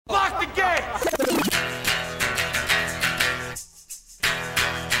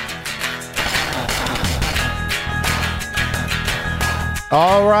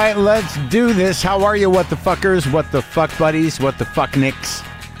All right, let's do this. How are you, what the fuckers, what the fuck buddies, what the fuck nicks,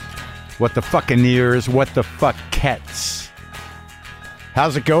 what the fuckineers, what the fuck cats?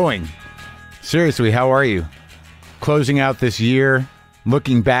 How's it going? Seriously, how are you? Closing out this year,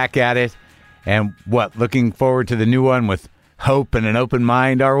 looking back at it, and what, looking forward to the new one with hope and an open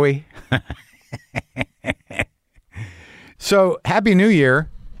mind, are we? So, Happy New Year.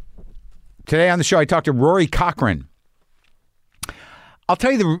 Today on the show, I talked to Rory Cochrane. I'll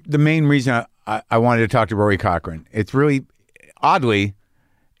tell you the main reason I wanted to talk to Rory Cochrane. It's really, oddly,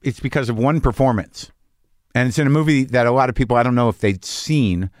 it's because of one performance. And it's in a movie that a lot of people, I don't know if they'd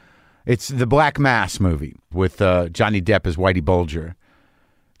seen. It's the Black Mass movie with Johnny Depp as Whitey Bulger.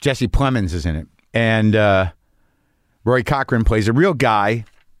 Jesse Plemons is in it. And Rory Cochrane plays a real guy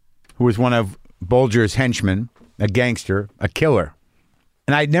who was one of Bulger's henchmen, a gangster, a killer.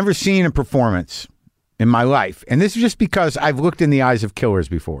 And I'd never seen a performance in my life. And this is just because I've looked in the eyes of killers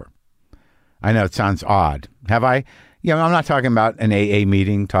before. I know it sounds odd. Have I? You know, I'm not talking about an AA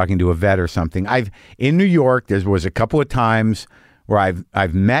meeting, talking to a vet or something. In New York, there was a couple of times where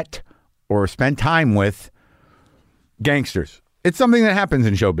I've met or spent time with gangsters. It's something that happens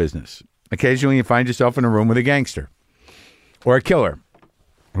in show business. Occasionally you find yourself in a room with a gangster or a killer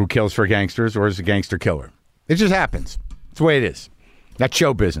who kills for gangsters or is a gangster killer. It just happens. It's the way it is. That's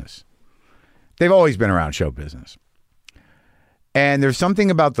show business. They've always been around show business. And there's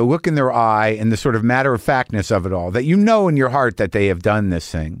something about the look in their eye and the sort of matter-of-factness of it all that you know in your heart that they have done this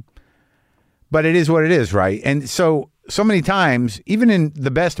thing. But it is what it is, right? And so many times, even in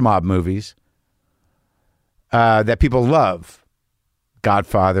the best mob movies that people love,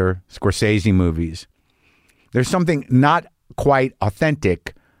 Godfather, Scorsese movies, there's something not quite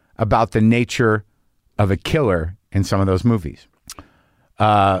authentic about the nature of a killer in some of those movies.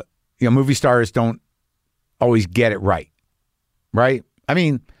 Movie stars don't always get it right? I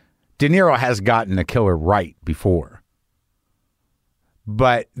mean, De Niro has gotten a killer right before.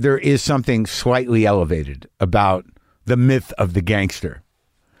 But there is something slightly elevated about the myth of the gangster.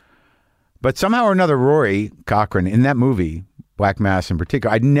 But somehow or another, Rory Cochrane, in that movie, Black Mass in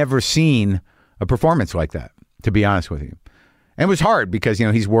particular, I'd never seen a performance like that, to be honest with you. And it was hard because,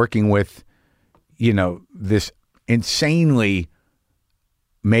 he's working with, this insanely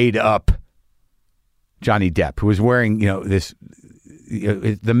made up Johnny Depp, who was wearing, this,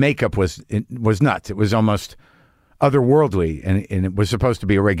 the makeup was nuts. It was almost otherworldly, and it was supposed to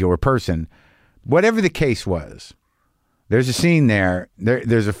be a regular person. Whatever the case was, there's a scene there.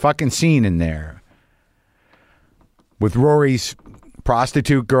 There's a fucking scene in there with Rory's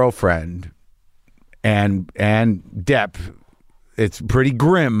prostitute girlfriend and Depp. It's pretty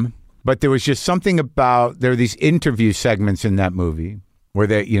grim, but there was just something about, there are these interview segments in that movie where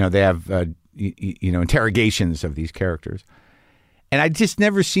they have, interrogations of these characters. And I'd just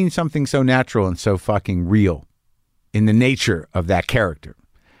never seen something so natural and so fucking real in the nature of that character.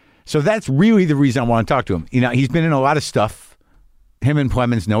 So that's really the reason I want to talk to him. He's been in a lot of stuff. Him and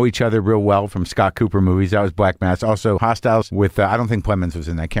Plemons know each other real well from Scott Cooper movies. That was Black Mass. Also Hostiles with, I don't think Plemons was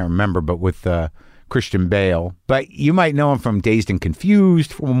in that, I can't remember, but with Christian Bale. But you might know him from Dazed and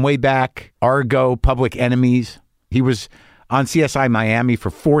Confused from way back. Argo, Public Enemies. He was on CSI Miami for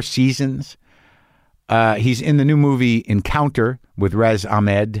 4 seasons. He's in the new movie Encounter with Rez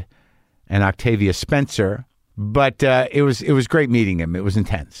Ahmed and Octavia Spencer. But it was great meeting him. It was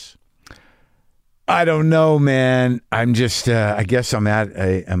intense. I don't know, man. I'm just, I guess I'm at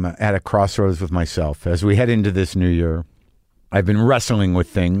a crossroads with myself. As we head into this new year, I've been wrestling with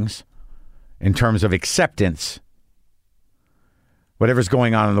things in terms of acceptance. Whatever's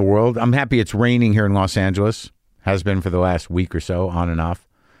going on in the world. I'm happy it's raining here in Los Angeles. Has been for the last week or so, on and off.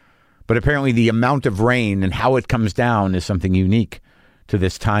 But apparently the amount of rain and how it comes down is something unique to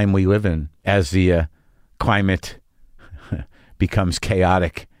this time we live in as the climate becomes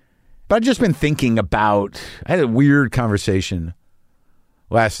chaotic. But I've just been thinking about, I had a weird conversation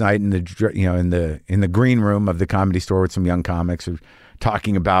last night in the green room of the Comedy Store with some young comics who were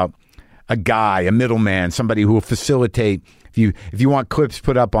talking about a guy, a middleman, somebody who will facilitate, if you want clips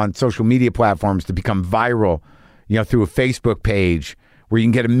put up on social media platforms to become viral, through a Facebook page where you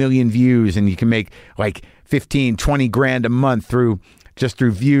can get 1 million views and you can make like 15, 20 grand a month through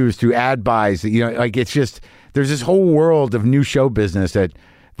views, through ad buys. It's just, there's this whole world of new show business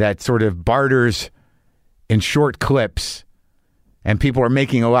that sort of barters in short clips and people are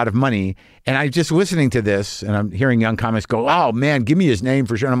making a lot of money. And I'm just listening to this and I'm hearing young comics go, oh man, give me his name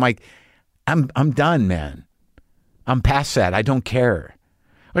for sure. And I'm like, I'm done, man. I'm past that. I don't care.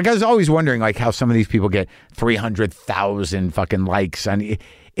 Like, I was always wondering, like, how some of these people get 300,000 fucking likes. And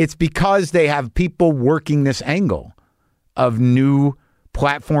it's because they have people working this angle of new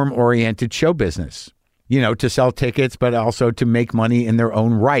platform-oriented show business, to sell tickets, but also to make money in their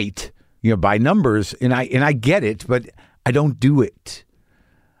own right, by numbers. And I get it, but I don't do it.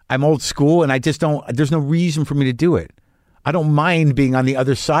 I'm old school, and I just don't. There's no reason for me to do it. I don't mind being on the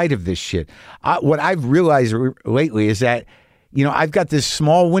other side of this shit. What I've realized lately is that, I've got this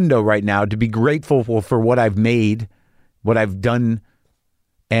small window right now to be grateful for what I've made, what I've done,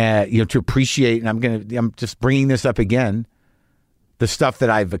 to appreciate. And I'm just bringing this up again, the stuff that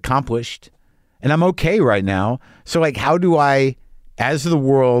I've accomplished, and I'm okay right now. So like, how do I, as the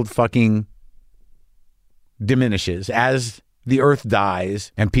world fucking diminishes, as the earth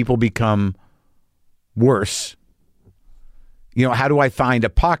dies and people become worse, how do I find a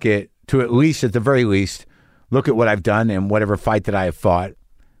pocket to at the very least, look at what I've done and whatever fight that I have fought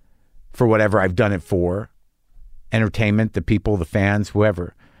for whatever I've done it for, entertainment, the people, the fans,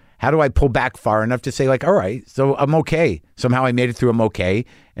 whoever. How do I pull back far enough to say like, all right, so I'm okay. Somehow I made it through. I'm okay.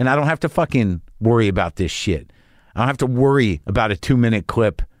 And I don't have to fucking worry about this shit. I don't have to worry about a 2-minute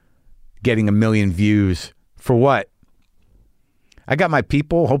clip getting 1 million views. For what? I got my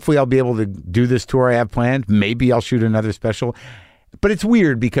people. Hopefully I'll be able to do this tour I have planned. Maybe I'll shoot another special. But it's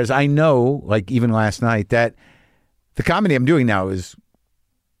weird because I know, like even last night, that the comedy I'm doing now is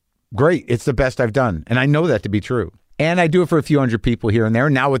great. It's the best I've done. And I know that to be true. And I do it for a few hundred people here and there.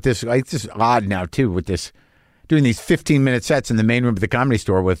 Now with this, it's just odd now too, with this, doing these 15-minute sets in the main room of the Comedy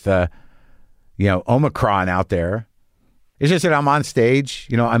Store with, Omicron out there. It's just that I'm on stage,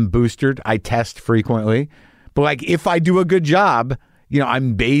 I'm boosted. I test frequently. But like, if I do a good job,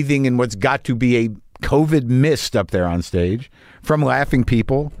 I'm bathing in what's got to be a COVID mist up there on stage from laughing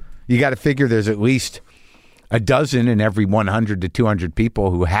people. You got to figure there's at least a dozen in every 100 to 200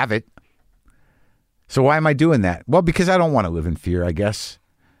 people who have it. So why am I doing that? Well, because I don't want to live in fear, I guess.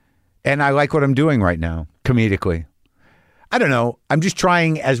 And I like what I'm doing right now, comedically. I don't know. I'm just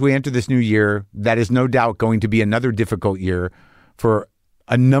trying, as we enter this new year, that is no doubt going to be another difficult year for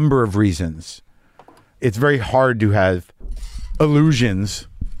a number of reasons. It's very hard to have illusions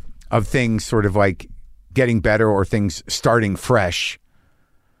of things sort of like getting better or things starting fresh.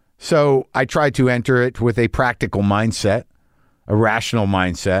 So I try to enter it with a practical mindset, a rational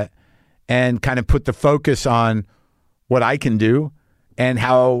mindset, and kind of put the focus on what I can do and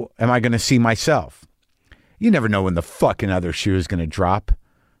how am I going to see myself. You never know when the fucking other shoe is going to drop.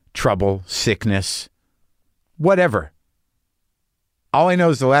 Trouble, sickness, whatever. All I know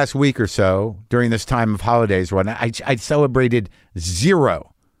is the last week or so, during this time of holidays, when I celebrated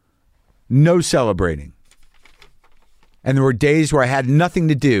zero. No celebrating. And there were days where I had nothing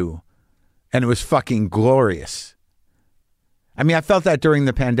to do, and it was fucking glorious. I mean, I felt that during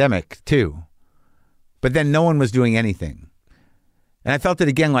the pandemic, too. But then no one was doing anything. And I felt it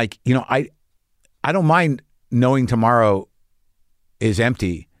again, like, I don't mind knowing tomorrow is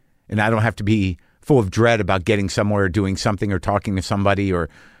empty, and I don't have to be full of dread about getting somewhere or doing something or talking to somebody or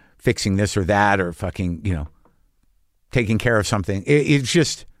fixing this or that or fucking, taking care of something. It's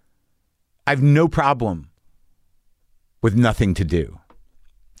just, I have no problem with nothing to do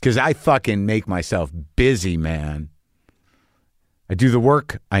because I fucking make myself busy, man. I do the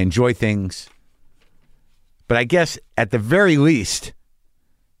work. I enjoy things. But I guess at the very least,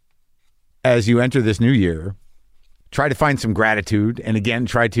 as you enter this new year, try to find some gratitude and again,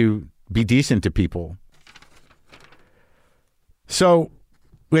 try to be decent to people. So,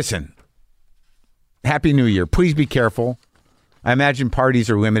 listen, Happy New Year. Please be careful. I imagine parties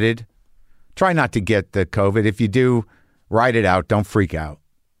are limited. Try not to get the COVID. If you do, ride it out. Don't freak out.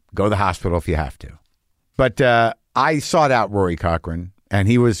 Go to the hospital if you have to. But I sought out Rory Cochrane, and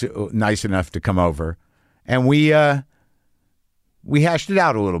he was nice enough to come over. And we hashed it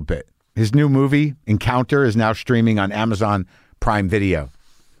out a little bit. His new movie, Encounter, is now streaming on Amazon Prime Video.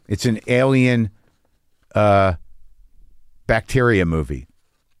 It's an alien bacteria movie.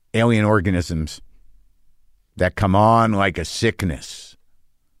 Alien organisms that come on like a sickness.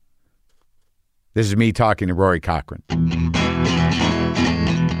 This is me talking to Rory Cochrane.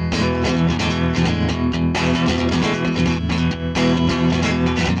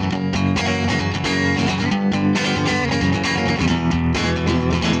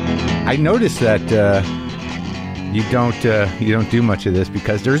 I noticed that you don't do much of this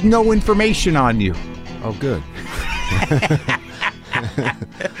because there's no information on you. Oh, good.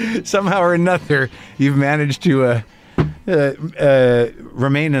 Somehow or another, you've managed to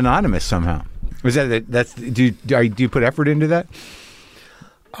remain anonymous somehow. Was that's do you put effort into that?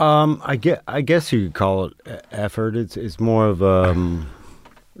 I guess you could call it effort. It's more of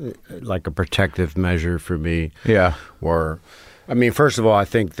like a protective measure for me. Yeah. Or, I mean, first of all, I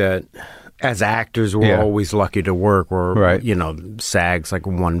think that as actors, we're always lucky to work. Or Right. SAG's like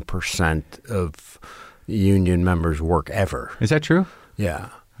 1% of union members work ever. Is that true? Yeah.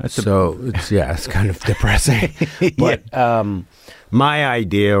 It's kind of depressing. But my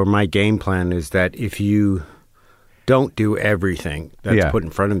idea or my game plan is that if you don't do everything that's put in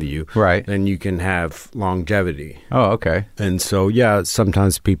front of you, right, then you can have longevity. Oh, okay. And so,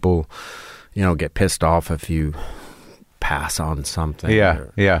 sometimes people, get pissed off if you pass on something.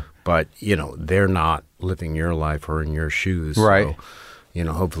 Yeah. But, they're not living your life or in your shoes. Right.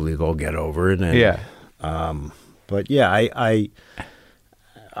 So, hopefully they'll get over it. And, but I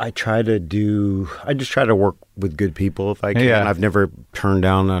just try to work with good people if I can. Yeah. I've never turned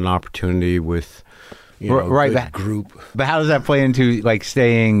down an opportunity with, a good group. But how does that play into like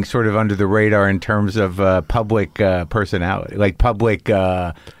staying sort of under the radar in terms of public personality, like public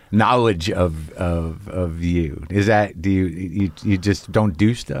knowledge of you? Is that, do you just don't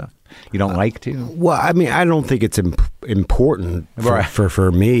do stuff? You don't like to? Well, I mean, I don't think it's important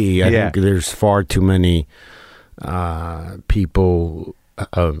for me. I think there's far too many people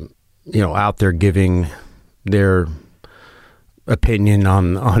out there giving their opinion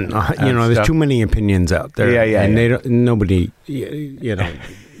on there's too many opinions out there. And they don't, nobody,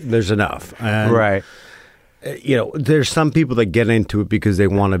 there's enough. And, right. There's some people that get into it because they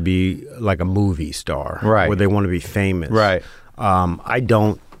want to be like a movie star. Right. Or they want to be famous. Right. I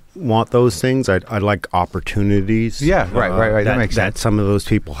don't want those things. I like opportunities. Yeah, right. That makes sense. That some of those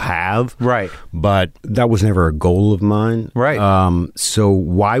people have. Right. But that was never a goal of mine. Right. So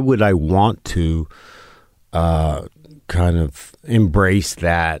why would I want to kind of embrace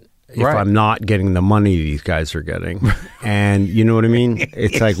that if I'm not getting the money these guys are getting? And you know what I mean?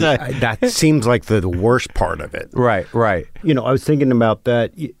 It's like that seems like the worst part of it. Right. I was thinking about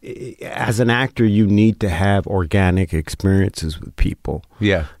that. As an actor, you need to have organic experiences with people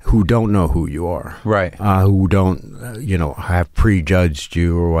who don't know who you are. Right. Who don't, have prejudged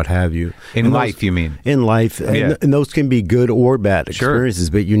you or what have you. In life, you mean? In life. And those can be good or bad experiences,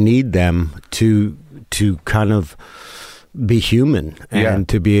 but you need them to kind of be human and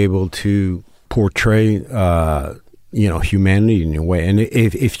to be able to portray humanity in a way. And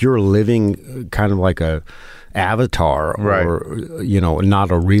if you're living kind of like a avatar or not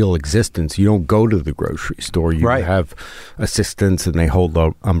a real existence, you don't go to the grocery store. You have assistants and they hold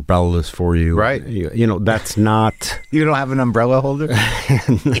the umbrellas for you. Right. That's not. You don't have an umbrella holder?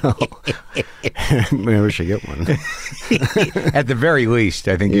 No. Maybe we should get one. At the very least,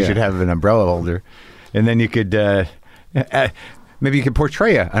 I think you should have an umbrella holder, and then you could. Maybe you could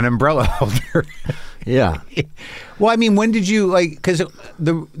portray an umbrella holder. Yeah. Well, I mean, when did you because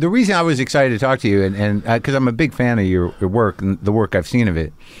the reason I was excited to talk to you and because I'm a big fan of your work and the work I've seen of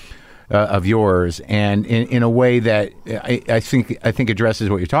it, of yours, and in a way that I think addresses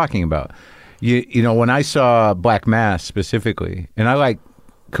what you're talking about. When I saw Black Mass specifically, and I like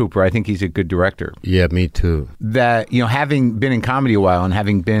Cooper, I think he's a good director. Yeah, me too. That, having been in comedy a while and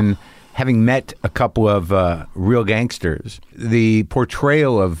having met a couple of real gangsters, the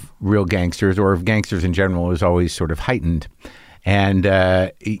portrayal of real gangsters or of gangsters in general is always sort of heightened. And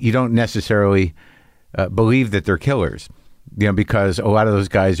you don't necessarily believe that they're killers, because a lot of those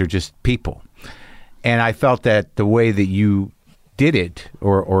guys are just people. And I felt that the way that you did it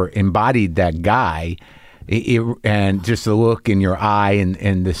or embodied that guy, and just the look in your eye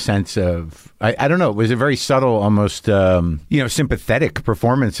and the sense of, I don't know, it was a very subtle, almost, sympathetic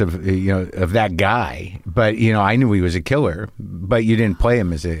performance of that guy. But, I knew he was a killer, but you didn't play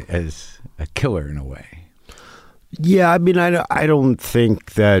him as a killer in a way. Yeah, I mean, I don't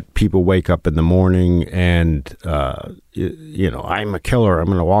think that people wake up in the morning and, I'm a killer. I'm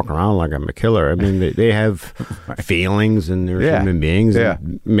going to walk around like I'm a killer. I mean, they have feelings and they're human beings. Yeah.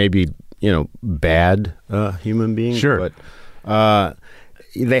 And maybe, bad human beings. Sure. But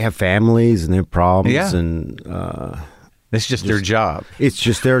they have families and they have problems. Yeah. And it's just their job. It's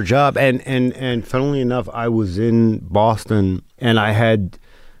just their job. And funnily enough, I was in Boston and I had...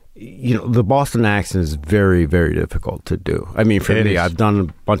 the Boston accent is very, very difficult to do. I mean, for me, I've done a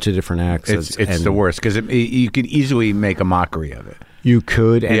bunch of different accents. It's the worst because you could easily make a mockery of it. You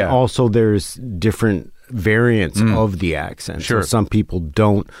could, and also there's different variants of the accent. Sure. So some people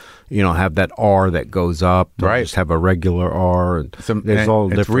don't, have that R that goes up. They just have a regular R. And there's all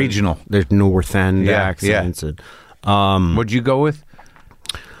it's different. Regional. There's North End accents. Yeah. And, what'd you go with?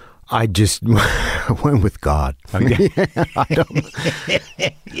 I just went with God. Okay.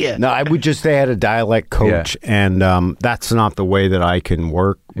 No, they had a dialect coach, and that's not the way that I can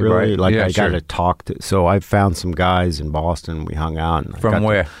work really. Right. Like, Yeah, I got to talk to. So I found some guys in Boston. We hung out. And From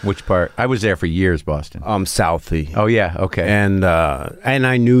where? Which part? I was there for years, Boston. Southie. Oh, yeah. Okay. And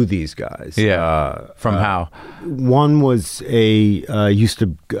I knew these guys. Yeah. From how? One was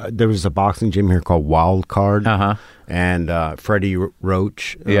there was a boxing gym here called Wild Card. Uh-huh. And Freddie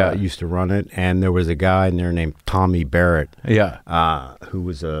Roach used to run it. And there was a guy in there named Tommy Barrett. Yeah. Who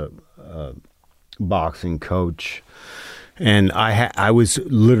was a boxing coach. And I was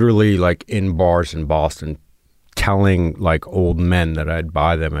literally like in bars in Boston telling like old men that I'd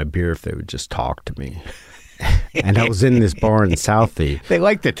buy them a beer if they would just talk to me. And I was in this bar in Southie. They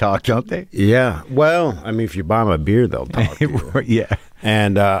like to talk, don't they? Yeah. Well, I mean, if you buy them a beer, they'll talk to you. Yeah.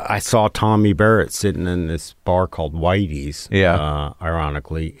 And I saw Tommy Barrett sitting in this bar called Whitey's,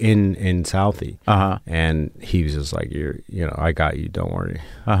 ironically, in Southie. Uh-huh. And he was just like, I got you, don't worry.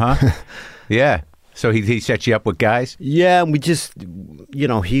 Uh-huh. Yeah. So he set you up with guys? Yeah, we just,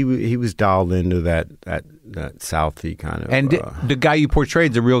 he was dialed into that Southie kind of. And the guy you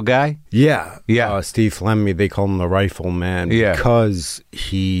portrayed is a real guy? Yeah. Yeah. Steve Flemmi, they call him the Rifleman because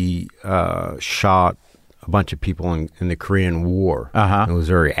he shot a bunch of people in the Korean War. Uh-huh. It was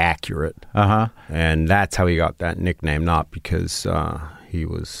very accurate. Uh-huh. And that's how he got that nickname, not because he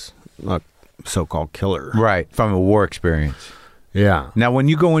was a so-called killer. Right, from a war experience. Yeah. Now, when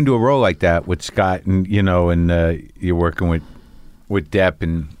you go into a role like that with Scott and, you're working with Depp,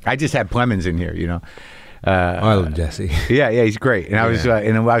 and I just had Plemons in here, I love Jesse. Yeah, he's great. And I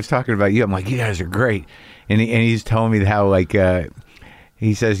was talking about you. I'm like, you guys are great. And he's telling me how, like,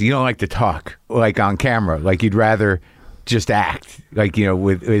 he says, you don't like to talk, like, on camera. Like, you'd rather just act, like,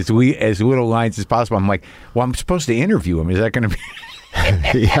 with as little lines as possible. I'm like, well, I'm supposed to interview him. Is that going to be...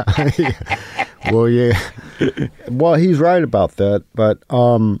 yeah. Well, yeah. Well, he's right about that. But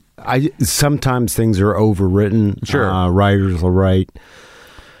sometimes things are overwritten. Sure. Writers will write,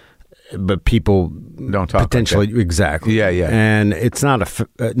 but people don't talk potentially like that. Exactly. Yeah. And it's not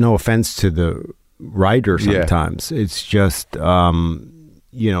no offense to the writer. Sometimes it's just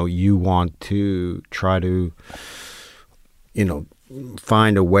you want to try to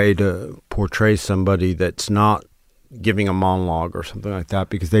find a way to portray somebody that's not giving a monologue or something like that,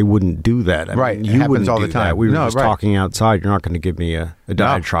 because they wouldn't do that. I right. mean, it happens all the time. That. We were just talking outside. You're not going to give me a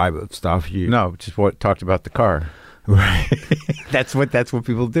diatribe of stuff. Just what talked about the car. Right. That's what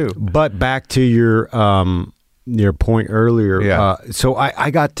people do. But back to your point earlier. Yeah. So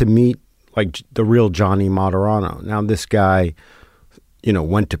I got to meet like the real Johnny Martorano. Now this guy,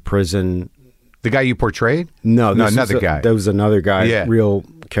 went to prison. The guy you portrayed? No, another guy. There was another guy, real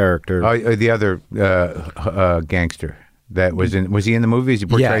character. Oh, the other gangster that was in. Was he in the movies? He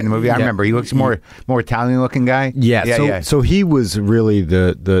portrayed in the movie. I remember. He looks more Italian looking guy. Yeah. So he was really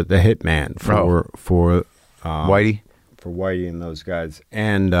the hitman for Whitey, and those guys.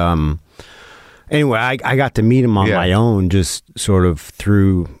 And anyway, I got to meet him on my own, just sort of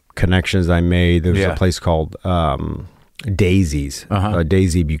through connections I made. There was a place called Daisy's,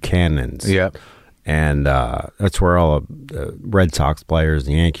 Daisy Buchanan's. Yep. And that's where all the Red Sox players,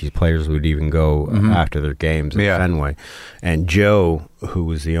 the Yankees players would even go after their games at Fenway. And Joe, who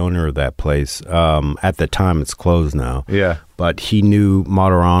was the owner of that place, at the time, it's closed now. Yeah. But he knew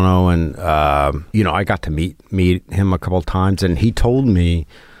Martorano, and I got to meet him a couple of times, and he told me,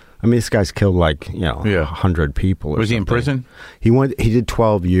 I mean, this guy's killed 100 people. Was he in prison? He did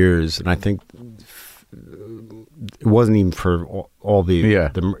 12 years, and I think it wasn't even for all the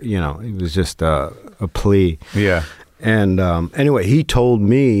it was just a plea. Yeah. And anyway, he told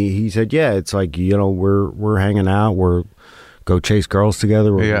me, he said, it's like, we're hanging out, we're go chase girls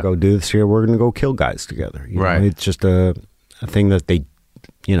together, we're gonna go do this here, we're gonna go kill guys together. Right. It's just a thing that they,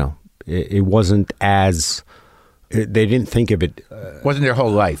 it wasn't as, they didn't think of it. Wasn't their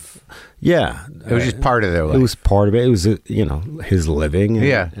whole life. Yeah. It was just part of their life. It was part of it. It was, his living.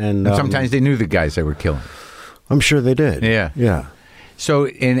 And sometimes they knew the guys they were killing. I'm sure they did. Yeah. So,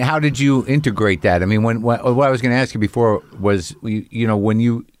 and how did you integrate that? I mean, what I was going to ask you before was, when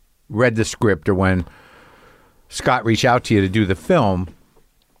you read the script or when Scott reached out to you to do the film,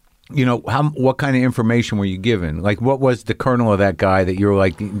 what kind of information were you given? Like, what was the kernel of that guy that you were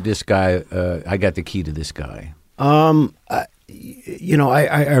like, this guy, I got the key to this guy? I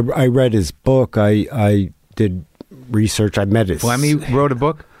read his book. I did research. I met his... Flemmi wrote a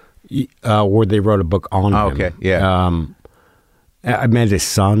book? Or they wrote a book on him. Okay, yeah. I met his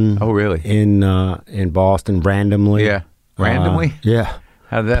son. Oh, really? In Boston randomly. Yeah. Randomly? Yeah.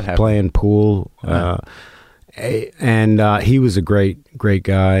 How did that happen? Playing pool. And he was a great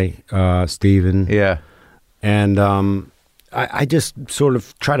guy, Stephen. Yeah. And I just sort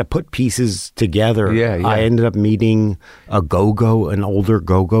of try to put pieces together. Yeah. I ended up meeting an older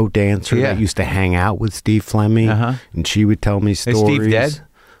go-go dancer that used to hang out with Steve Fleming, and she would tell me stories. Is Steve dead?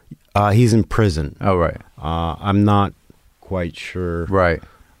 He's in prison. Oh, right. I'm not quite sure. Right.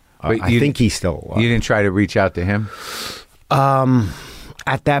 But I think he's still alive. You didn't try to reach out to him?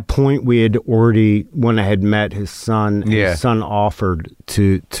 At that point, we had already, when I had met his son, his son offered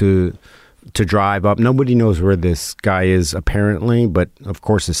to drive up. Nobody knows where this guy is, apparently, but of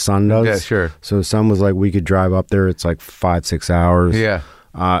course his son does. Yeah, sure. So his son was like, we could drive up there. It's like 5-6 hours. Yeah.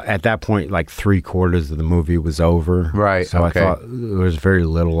 At that point, like 3/4 of the movie was over. Right. So I thought there was very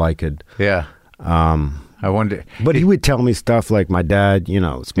little I could. Yeah. I wonder. But he would tell me stuff like my dad,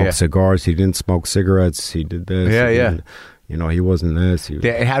 smoked cigars. He didn't smoke cigarettes. He did this. Yeah. He wasn't this.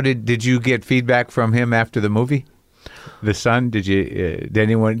 How did you get feedback from him after the movie? The son? Did you? Did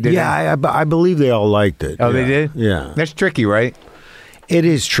anyone? I believe they all liked it. Oh, they did? Yeah. That's tricky, right? It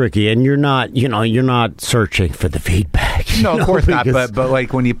is tricky, and you're not searching for the feedback. No, of course not. But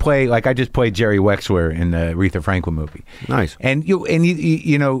like when you play, like I just played Jerry Wexler in the Aretha Franklin movie. Nice. And you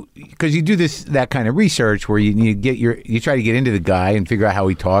because you do that kind of research where you try to get into the guy and figure out how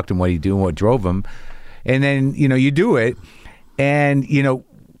he talked and what he do and what drove him, and then you do it, and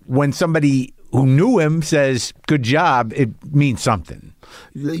when somebody who knew him says good job, it means something.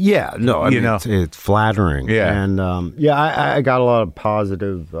 Yeah, no, I mean, it's flattering. Yeah, and I got a lot of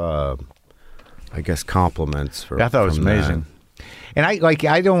positive, I guess, compliments. I thought it was amazing, and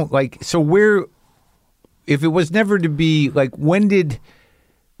I don't like. So where, if it was never to be like, when did,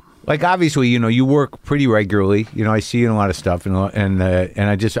 like obviously you work pretty regularly. I see you in a lot of stuff, and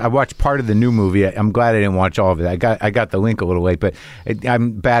I watched part of the new movie. I'm glad I didn't watch all of it. I got the link a little late, but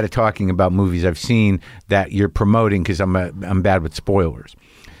I'm bad at talking about movies I've seen that you're promoting because I'm bad with spoilers.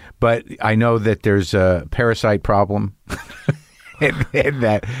 But I know that there's a parasite problem, and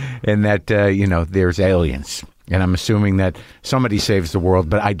that there's aliens, and I'm assuming that somebody saves the world,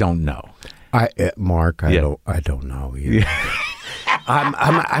 but I don't know. Mark, I don't know either. Yeah.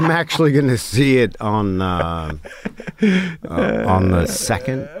 I'm actually going to see it on the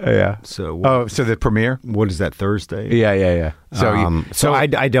 2nd. Yeah. So so the premiere? What is that, Thursday? Yeah. So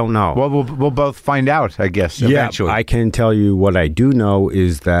I don't know. Well, we'll both find out, I guess. Eventually. I can tell you what I do know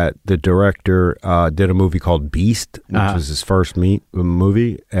is that the director did a movie called Beast, which was his first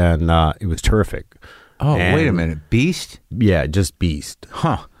movie, and it was terrific. Oh, wait a minute, Beast? Yeah, just Beast.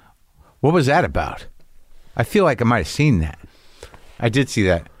 Huh? What was that about? I feel like I might have seen that. I did see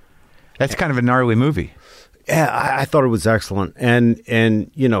that. That's kind of a gnarly movie. Yeah, I thought it was excellent. And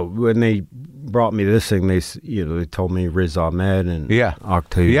when they brought me this thing, they told me Riz Ahmed and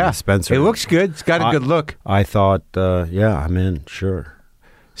Octavia Spencer. It looks good. It's got a good look. I thought, I'm in, sure.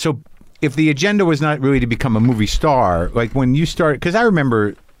 So if the agenda was not really to become a movie star, like when you started, because I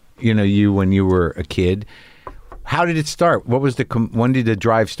remember, you when you were a kid, how did it start? When did the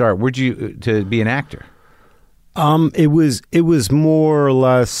drive start? Where'd you to be an actor? It was more or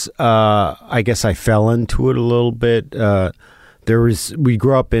less, I guess I fell into it a little bit. We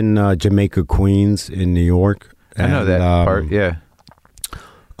grew up in Jamaica, Queens in New York. I know that part, yeah.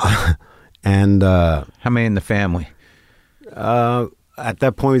 And how many in the family? At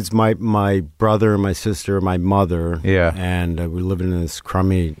that point, it's my brother, my sister, my mother. Yeah. And we lived in this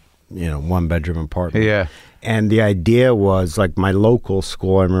crummy, 1-bedroom apartment. Yeah. And the idea was, like, my local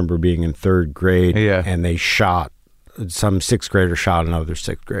school, I remember being in 3rd grade, and they shot, some 6th grader shot another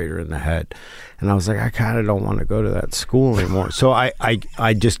 6th grader in the head. And I was like, I kind of don't want to go to that school anymore. So I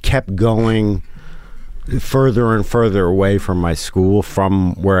just kept going further and further away from my school,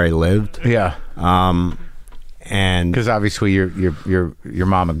 from where I lived. Yeah. And because obviously your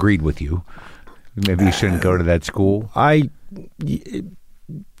mom agreed with you. Maybe you shouldn't go to that school. I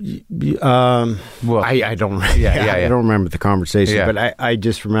don't. I don't remember the conversation, but I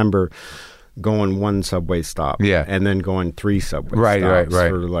just remember going one subway stop, and then going 3 subway stops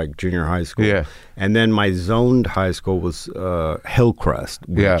for like junior high school, and then my zoned high school was Hillcrest,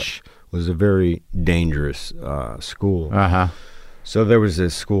 which was a very dangerous school. So there was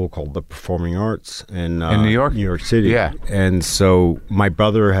this school called the Performing Arts in New York City, and so my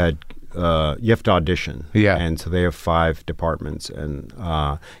brother had. You have to audition, and so they have 5 departments, and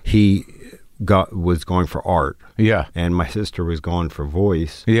he was going for art, and my sister was going for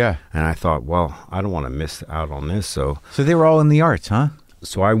voice, and I thought, well, I don't want to miss out on this, so they were all in the arts, huh?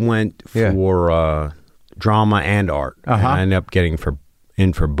 So I went for drama and art, and I ended up getting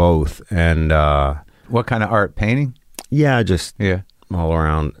in for both, and what kind of art? Painting? Yeah, just all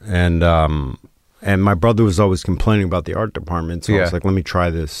around, and my brother was always complaining about the art department, so I was like, let me try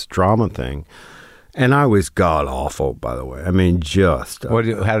this drama thing. And I was god awful, by the way. I mean, just how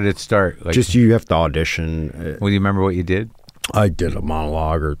did it start? Like, just you have to audition. Well, do you remember what you did? I did a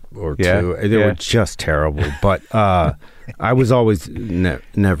monologue or two. They were just terrible. But I was always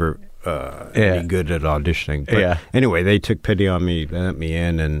never any good at auditioning. But anyway, they took pity on me, they let me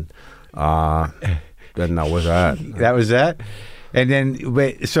in, and then that was that. That was that? And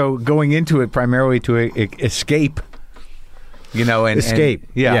then, so going into it primarily to escape, you know, and escape.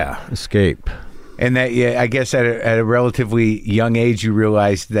 Escape. And that, I guess at a relatively young age, you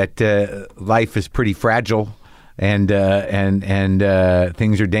realized that life is pretty fragile, and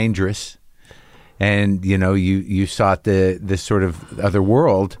things are dangerous, and you know, you sought this sort of other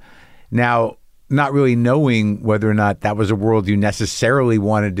world. Now, not really knowing whether or not that was a world you necessarily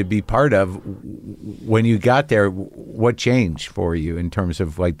wanted to be part of. When you got there, what changed for you in terms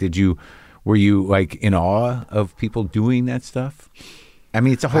of like, were you like in awe of people doing that stuff? I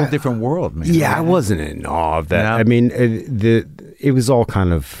mean, it's a whole different world, man. Yeah, I wasn't in awe of that. No? I mean, it was all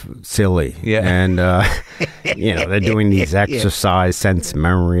kind of silly. Yeah. And, you know, they're doing these exercise, sense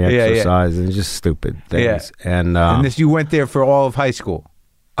memory exercises, and just stupid things. Yeah. And you went there for all of high school?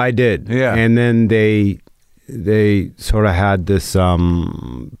 I did. Yeah. And then they sort of had this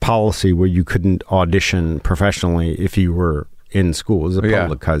policy where you couldn't audition professionally if you were in school. It was a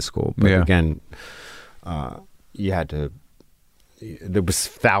public high school. But again, you had to... There was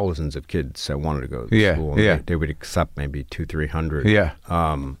thousands of kids that wanted to go to school. And they would accept maybe 200-300. Yeah.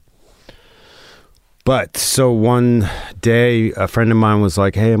 But so one day, a friend of mine was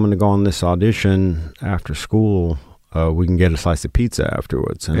like, "Hey, I'm going to go on this audition after school. We can get a slice of pizza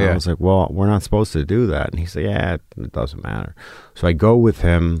afterwards." And I was like, "Well, we're not supposed to do that." And he said, "Yeah, it doesn't matter." So I go with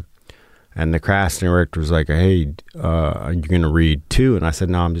him. And the casting director was like, "Hey, are you going to read too?" And I said,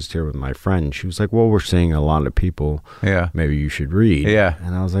 "No, I'm just here with my friend." She was like, "Well, we're seeing a lot of people. Yeah. Maybe you should read." Yeah.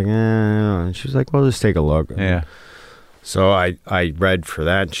 And I was like, And she was like, "Well, just take a look." Yeah. So I read for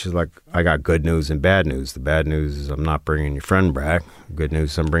that. And she's like, "I got good news and bad news. The bad news is I'm not bringing your friend back. Good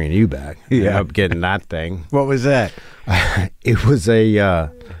news, I'm bringing you back." Yeah. I'm getting that thing. What was that? It was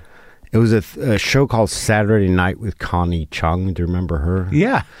a show called Saturday Night with Connie Chung. Do you remember her?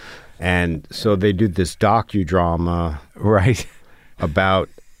 Yeah. And so they did this docudrama, right? About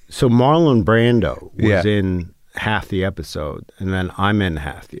Marlon Brando was in half the episode, and then I'm in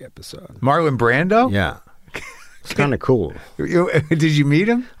half the episode. Marlon Brando? Yeah, it's kind of cool. Did you meet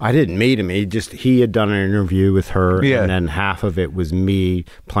him? I didn't meet him. He had done an interview with her, and then half of it was me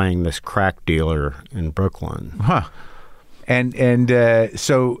playing this crack dealer in Brooklyn. Huh? And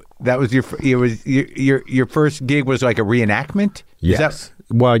so that was your first gig was like a reenactment? Yes.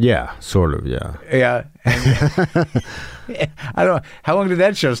 Well, yeah, sort of, yeah. Yeah. I don't. How long did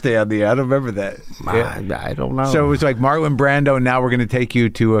that show stay on the air? I don't remember that. I don't know. So it was like Marlon Brando, and now we're going to take you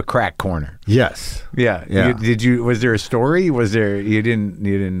to a crack corner. Yes. Yeah. Was there a story? Was there? You didn't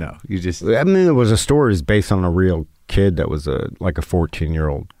know. You just. I mean, there was a story based on a real kid that was like a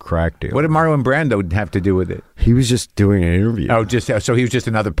 14-year-old crack dealer. What did Marlon Brando have to do with it? He was just doing an interview. Oh, so he was just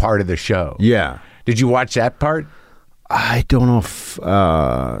another part of the show. Yeah. Did you watch that part? I don't know if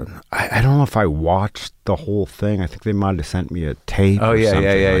I don't know if I watched the whole thing. I think they might have sent me a tape. Oh, or something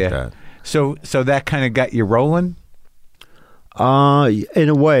like that. So that kind of got you rolling. In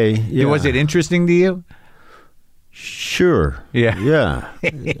a way, yeah. Was it interesting to you? Sure. Yeah. Yeah.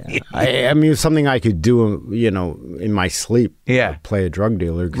 I mean, it was something I could do, you know, in my sleep. Yeah. Play a drug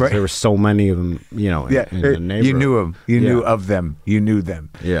dealer because there were so many of them, you know, in the neighborhood. You knew them. You knew of them. You knew them.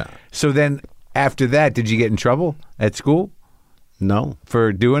 Yeah. So then after that, did you get in trouble at school? No.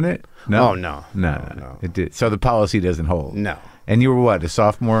 For doing it? No. Oh, no. No. It did. So the policy doesn't hold? No. And you were what, a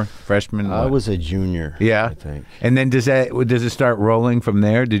sophomore, freshman? I was a junior. Yeah. I think. And then does it start rolling from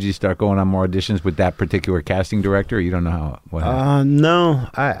there? Did you start going on more auditions with that particular casting director? Or you don't know what happened? No.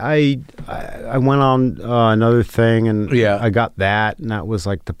 I went on another thing, and I got that, and that was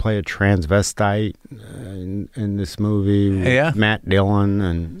like to play a transvestite in this movie with Matt Dillon,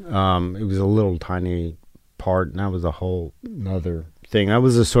 and it was a little tiny part, and that was a whole other thing. That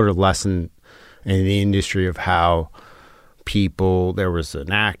was a sort of lesson in the industry of how there was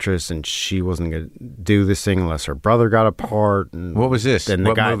an actress, and she wasn't going to do this thing unless her brother got a part. And what was this? Then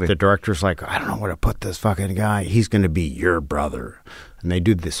what movie? The director's like, "I don't know where to put this fucking guy. He's going to be your brother." And they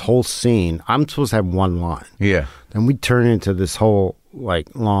do this whole scene. I'm supposed to have one line. Yeah. Then we turn into this whole like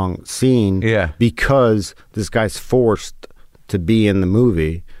long scene. Yeah. Because this guy's forced to be in the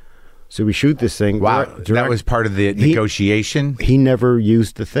movie. So we shoot this thing. Wow, that was part of the negotiation? He never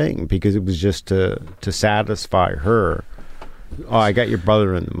used the thing because it was just to satisfy her. Oh, I got your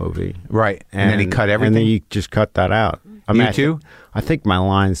brother in the movie. Right. And then he cut everything? And then he just cut that out. I mean, you too? I think my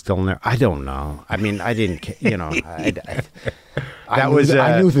line's still in there. I don't know. I mean, I didn't, you know. I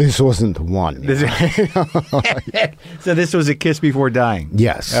knew this wasn't the one. So this was a kiss before dying?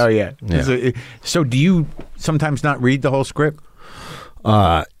 Yes. Oh, yeah. So do you sometimes not read the whole script?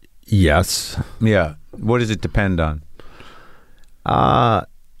 Yes. Yeah. What does it depend on?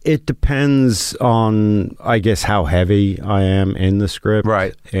 It depends on, I guess, how heavy I am in the script.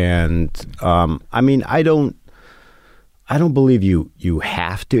 Right. And, I mean, I don't believe you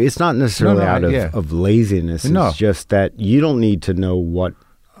have to. It's not necessarily out of laziness. It's just that you don't need to know what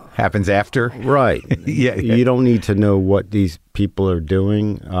happens after. Right. Yeah. You don't need to know what these people are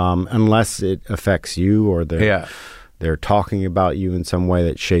doing unless it affects you or they're talking about you in some way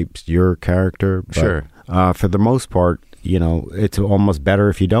that shapes your character. But, sure. For the most part, you know, it's almost better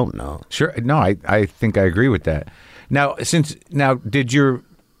if you don't know. Sure. No, I think I agree with that. Now, did your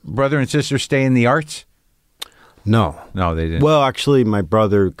brother and sister stay in the arts? No, they didn't. Well, actually, my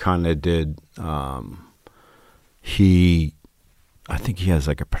brother kind of did. I think he has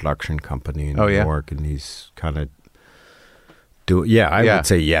like a production company in New York, and he's kind of doing. Yeah, I would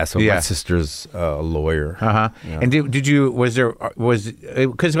say yes. Well, my sister's a lawyer. Yeah. And did you? Was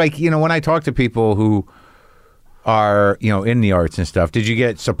because like, you know, when I talk to people who are, you know, in the arts and stuff, did you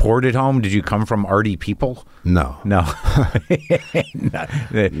get support at home? Did you come from arty people? No. No.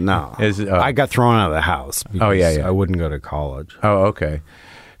 I got thrown out of the house because I wouldn't go to college. Oh, okay.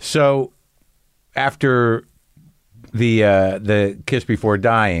 So after the kiss before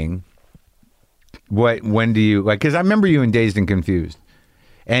dying, when do you, like, because I remember you in Dazed and Confused,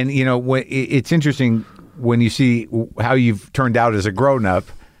 and you know, it's interesting when you see how you've turned out as a grown-up,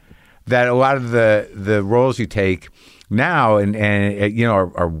 that a lot of the roles you take now and you know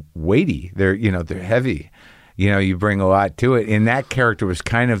are weighty. They're heavy. You know, you bring a lot to it. And that character was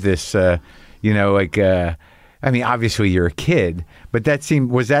kind of this, you know, like, I mean, obviously you're a kid, but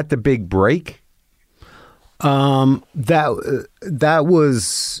was that the big break? That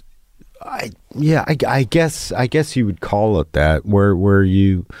was, I guess you would call it that, where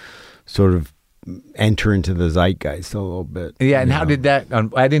you sort of enter into the zeitgeist a little bit. Yeah, and how did that?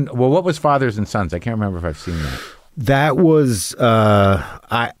 What was Fathers and Sons? I can't remember if I've seen that. That was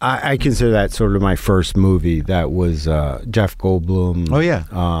I consider that sort of my first movie. That was Jeff Goldblum. Oh yeah.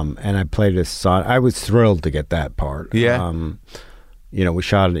 And I played his son. I was thrilled to get that part. Yeah. You know, we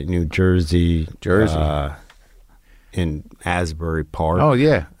shot it in New Jersey. In Asbury Park. Oh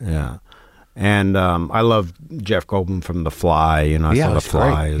yeah. Yeah. And I love Jeff Goldblum from The Fly. You know, I saw The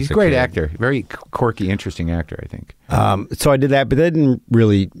Fly. He's a great actor. Very quirky, interesting actor, I think. So I did that, but that didn't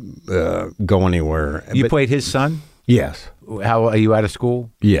really go anywhere. You played his son? Yes. How are you out of school?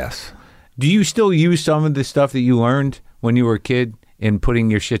 Yes. Do you still use some of the stuff that you learned when you were a kid in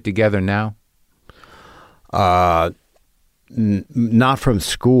putting your shit together now? Not from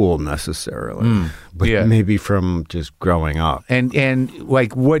school necessarily, but maybe from just growing up. And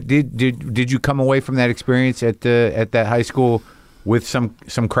like, what did you come away from that experience at that high school with some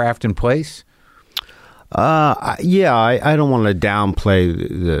craft in place? I don't want to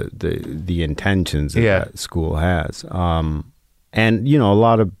downplay the intentions that school has. And you know, a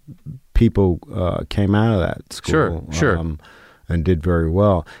lot of people came out of that school. Sure. And did very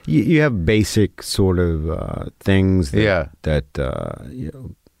well. You have basic sort of things that you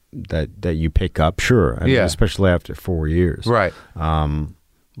know, that you pick up, sure. I mean, especially after 4 years, right?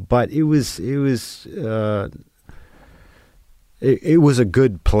 But it was a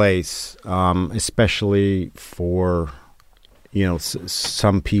good place, especially for, you know,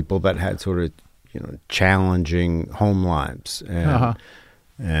 some people that had sort of, you know, challenging home lives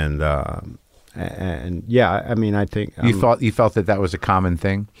and yeah, I mean, I think you felt that was a common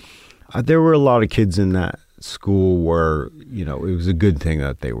thing. There were a lot of kids in that school where, you know, it was a good thing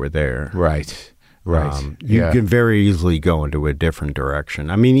that they were there. Right. You can very easily go into a different direction.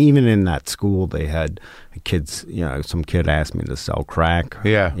 I mean, even in that school, they had kids. You know, some kid asked me to sell crack.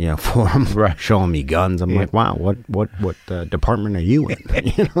 Yeah. You know, for him, showing me guns. I'm like, wow, what department are you in?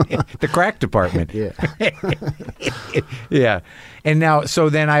 You know? The crack department. Yeah. Yeah. And now, so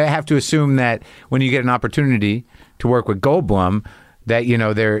then I have to assume that when you get an opportunity to work with Goldblum, that, you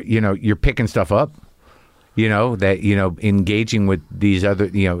know, you're picking stuff up. You know, that, you know, engaging with these other,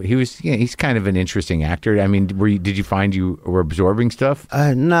 you know, he's kind of an interesting actor. I mean, did you find you were absorbing stuff?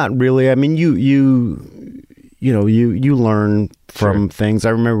 Not really. I mean, you learn from things.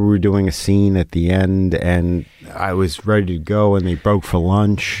 I remember we were doing a scene at the end and I was ready to go and they broke for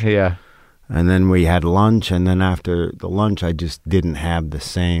lunch. Yeah. And then we had lunch, and then after the lunch I just didn't have the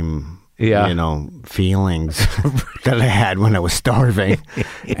same feelings that I had when I was starving.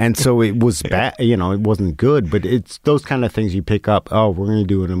 And so it was bad, it wasn't good, but it's those kind of things you pick up. Oh, we're going to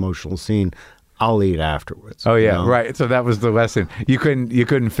do an emotional scene. I'll eat afterwards. Oh yeah, right. So that was the lesson. You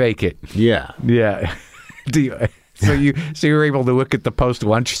couldn't fake it. Yeah. Yeah. So you were able to look at the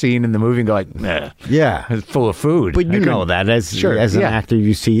post-lunch scene in the movie and go like, nah, yeah, it's full of food. But that as an actor,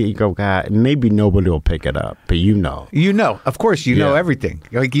 you see, you go, God, maybe nobody will pick it up, but of course, know everything.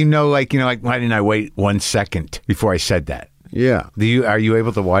 Like why didn't I wait 1 second before I said that? Yeah. Are you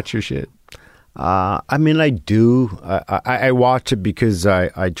able to watch your shit? I mean, I do. I watch it because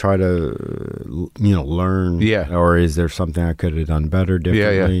I try to, learn. Yeah. Or is there something I could have done better,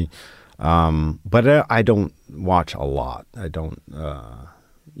 differently? Yeah. But I don't watch a lot. I don't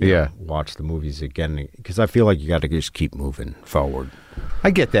watch the movies again because I feel like you got to just keep moving forward.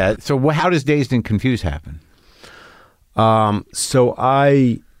 I get that. So how does Dazed and Confused happen? So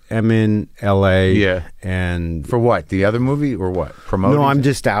I am in L.A. Yeah. And for what? The other movie or what? Promoting? No, I'm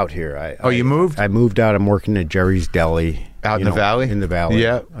just out here. You moved? I moved out. I'm working at Jerry's Deli. Out in the valley? In the valley.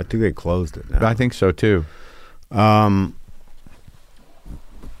 Yeah. I think they closed it now. I think so too.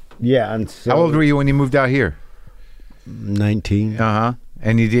 Yeah, and so how old were you when you moved out here? 19.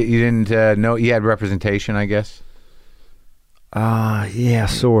 And you didn't know you had representation, I guess. Yeah,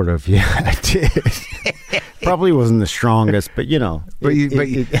 sort of. Yeah, I did. Probably wasn't the strongest, but But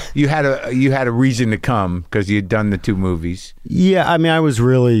you had a reason to come because you'd done the 2 movies. Yeah, I mean, I was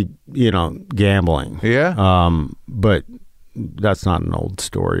really gambling. Yeah. But that's not an old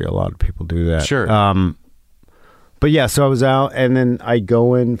story. A lot of people do that. Sure. But yeah, so I was out, and then I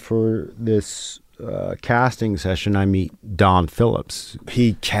go in for this casting session. I meet Don Phillips.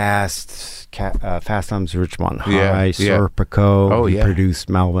 He casts Fast Times at Ridgemont High, Serpico. Oh, he produced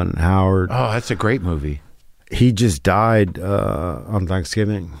Melvin and Howard. Oh, that's a great movie. He just died on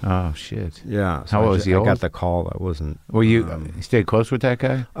Thanksgiving. Oh, shit. Yeah. So how was he old? I got the call. I wasn't... Well, you stayed close with that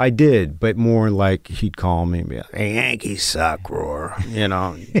guy? I did, but more like he'd call me and be like, hey, Yankees suck, Roar. We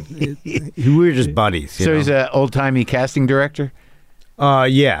were just buddies. So he's an old-timey casting director?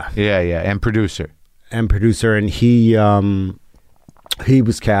 Yeah. Yeah. And producer. And he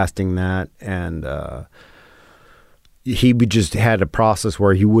was casting that, and... he would just had a process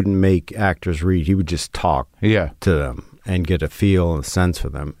where he wouldn't make actors read. He would just talk to them and get a feel and a sense for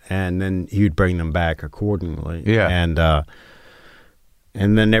them. And then he would bring them back accordingly. Yeah. And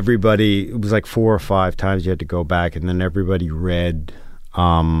then everybody, it was like 4 or 5 times you had to go back, and then everybody read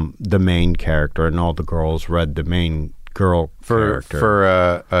the main character, and all the girls read the main girl character.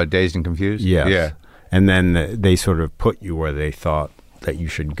 For Dazed and Confused? Yes. Yeah. And then they sort of put you where they thought that you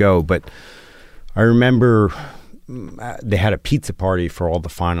should go. But I remember... they had a pizza party for all the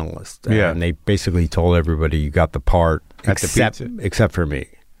finalists, and they basically told everybody you got the part except for me.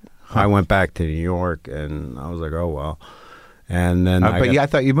 I went back to New York, and I was like, oh well. And then, I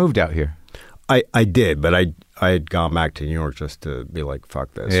thought you moved out here. I did, but I had gone back to New York just to be like,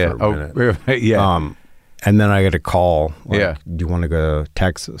 fuck this for a minute. Yeah. And then I got a call. Like, do you want to go to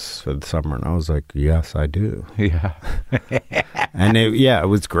Texas for the summer? And I was like, yes, I do. Yeah. And it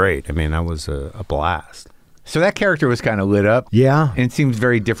was great. I mean, that was a blast. So that character was kind of lit up. Yeah. And it seems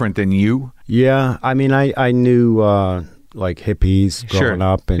very different than you. Yeah. I mean, I knew like hippies growing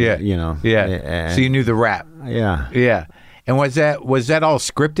up, and Yeah. So you knew the rap. Yeah. Yeah. And was that all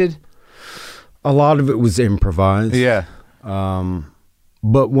scripted? A lot of it was improvised. Yeah.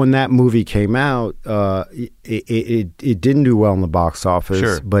 But when that movie came out, it didn't do well in the box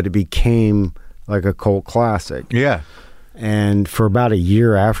office, but it became like a cult classic. Yeah. And for about a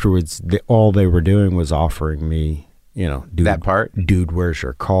year afterwards, all they were doing was offering me, dude, that part. Dude, where's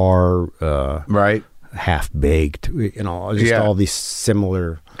your car? Right. Half baked, all these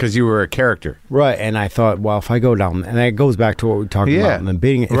similar. Because you were a character, right? And I thought, well, if I go down, and that goes back to what we talked about in the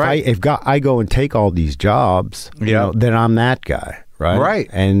beginning. If I go and take all these jobs, then I'm that guy. Right.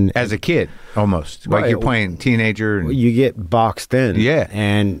 And as a kid, almost. Like you're playing teenager. And you get boxed in. Yeah.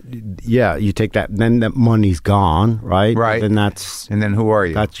 And you take that, then that money's gone, right? Right. And then who are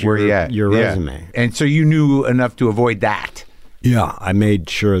you? That's where you at? Your resume. And so you knew enough to avoid that. Yeah. I made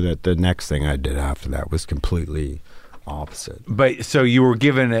sure that the next thing I did after that was completely opposite. But so you were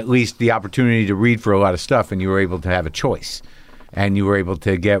given at least the opportunity to read for a lot of stuff, and you were able to have a choice. And you were able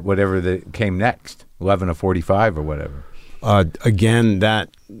to get whatever that came next, 11 or 45 or whatever. Again, that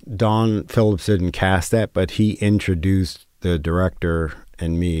Don Phillips didn't cast that, but he introduced the director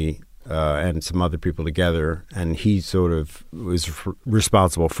and me and some other people together, and he sort of was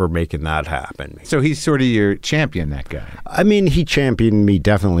responsible for making that happen. So he's sort of your champion, that guy. I mean, he championed me,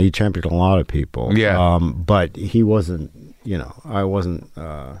 definitely. He championed a lot of people. Yeah. But he wasn't, I wasn't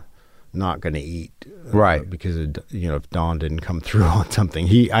not going to eat, right? Because if Don didn't come through on something,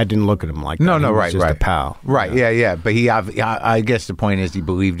 I didn't look at him like that. No, he was right, just right, a pal, right, yeah. But I guess the point is he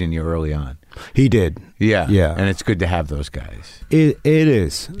believed in you early on. He did, yeah, and it's good to have those guys. It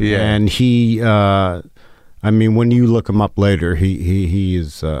is, yeah, and he. I mean, when you look him up later, he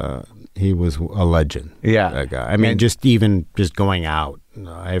is. He was a legend. Yeah, that guy. I mean, just going out.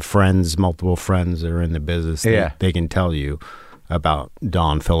 I have multiple friends that are in the business. They can tell you about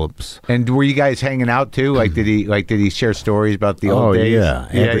Don Phillips. And were you guys hanging out too? Like, did he share stories about the old days?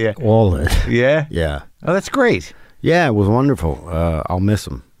 Yeah, all of it. Yeah, yeah. Oh, that's great. Yeah, it was wonderful. I'll miss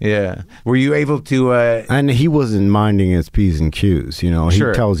him. Yeah. Were you able to... And he wasn't minding his P's and Q's, He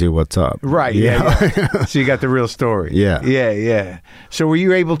tells you what's up. Right, yeah. So you got the real story. Yeah. Yeah. So were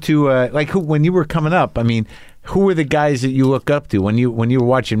you able to... when you were coming up, I mean, who were the guys that you look up to when you were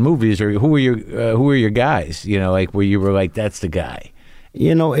watching movies, or who were your guys, where you were like, that's the guy?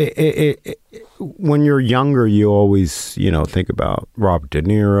 When you're younger, you always, think about Robert De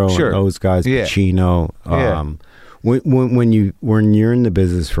Niro and those guys, Pacino. When you're in the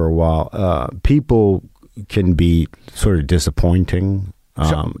business for a while, people can be sort of disappointing.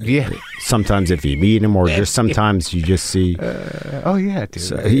 Sometimes if you meet them, or just sometimes you just see. Dude.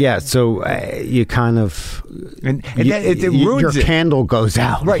 So you kind of it ruins your candle goes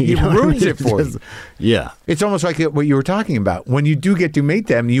out. Right, it ruins it for you. Yeah, it's almost like what you were talking about. When you do get to meet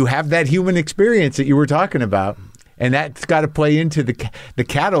them, you have that human experience that you were talking about, and that's got to play into the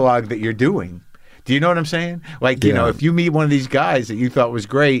catalog that you're doing. Do you know what I'm saying? Like, if you meet one of these guys that you thought was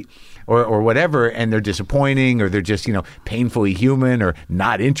great or whatever, and they're disappointing, or they're just, painfully human or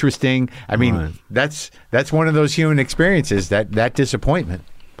not interesting. I mean, that's one of those human experiences, that disappointment.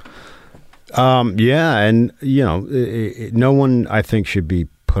 And, no one, I think, should be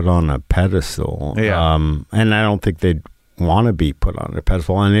put on a pedestal. Yeah. And I don't think they'd want to be put on a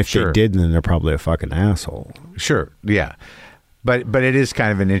pedestal. And if they did, then they're probably a fucking asshole. Sure, yeah. But it is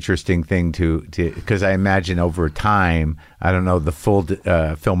kind of an interesting thing to because I imagine over time, I don't know the full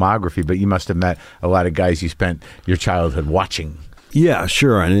filmography, but you must have met a lot of guys you spent your childhood watching. Yeah,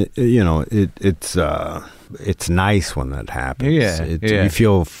 sure, and it's nice when that happens. Yeah, You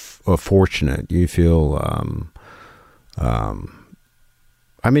feel fortunate. You feel. I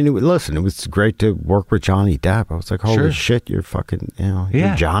mean, listen, it was great to work with Johnny Depp. I was like, holy shit, you're fucking,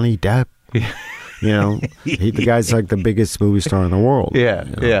 you're Johnny Depp. Yeah. The guy's like the biggest movie star in the world. Yeah,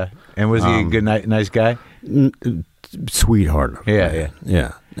 yeah. And was he a good, nice guy? Sweetheart. Yeah.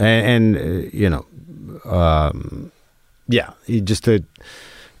 And just the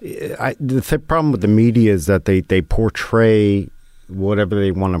problem with the media is that they portray whatever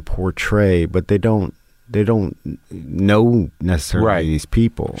they want to portray, but they don't know necessarily these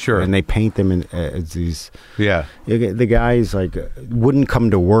people. Sure. And they paint them as these. Yeah. The guys wouldn't come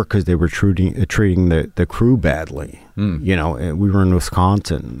to work because they were treating the crew badly. And we were in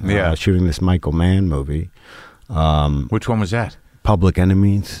Wisconsin shooting this Michael Mann movie. Which one was that? Public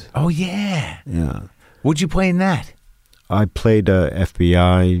Enemies. Oh, yeah. Yeah. What'd you play in that? I played a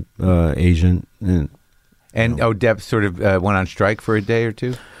FBI agent. Depp sort of went on strike for a day or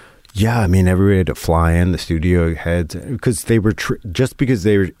two? Yeah, I mean, everybody had to fly in, the studio heads, because they were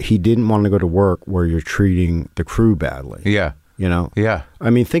he didn't want to go to work where you're treating the crew badly. Yeah. Yeah. I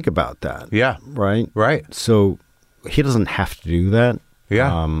mean, think about that. Yeah. Right? Right. So he doesn't have to do that.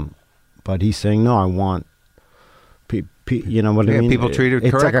 Yeah. But he's saying, no, I want, you know what I mean? People treated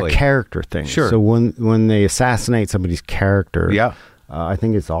it's correctly. It's like a character thing. Sure. So when they assassinate somebody's character, I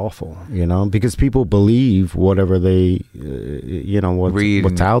think it's awful, because people believe whatever they,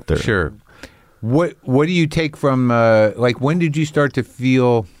 what's out there. Sure. What do you take from, when did you start to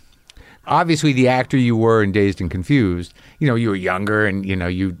feel, obviously the actor you were in Dazed and Confused, you were younger and,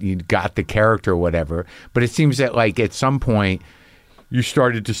 you got the character or whatever, but it seems that at some point you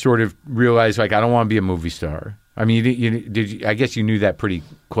started to sort of realize I don't want to be a movie star. I mean, I guess you knew that pretty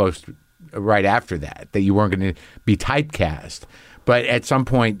close right after that you weren't going to be typecast. But at some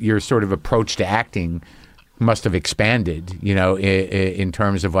point, your sort of approach to acting must have expanded, in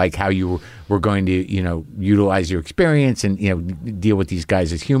terms of how you were going to, utilize your experience and, deal with these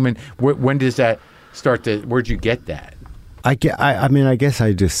guys as human. When does that start to? Where'd you get that? I guess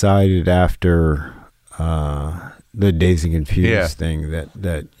I decided after the Dazed and Confused thing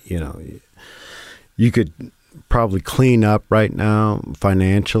that you could probably clean up right now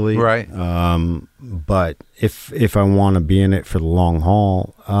financially, right? But if I want to be in it for the long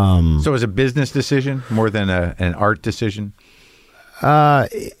haul, so it was a business decision more than an art decision. I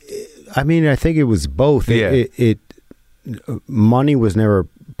think it was both. Yeah. It money was never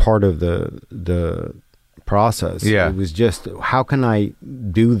part of the process. Yeah. It was just, how can I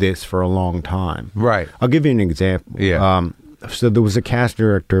do this for a long time? Right. I'll give you an example. Yeah. So there was a cast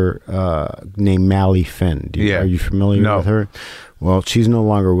director named Mally Finn. Are you familiar with her? Well, she's no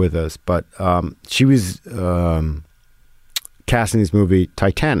longer with us, but she was casting this movie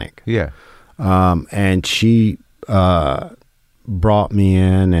Titanic. Yeah. And she brought me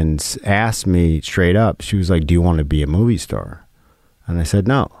in and asked me straight up. She was like, "Do you want to be a movie star?" And I said,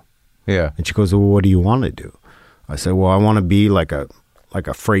 "No." Yeah. And she goes, "Well, what do you want to do?" I said, "Well, I want to be like a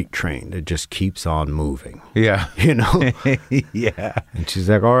freight train that just keeps on moving." Yeah. You know? Yeah. And she's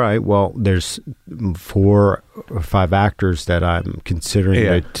like, "All right, well, there's 4 or 5 actors that I'm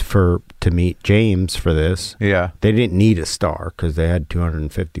considering to meet James for this." Yeah. They didn't need a star because they had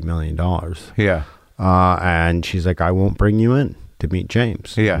 $250 million. Yeah. And she's like, "I won't bring you in to meet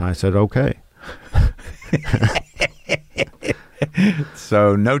James." Yeah. And I said, "Okay."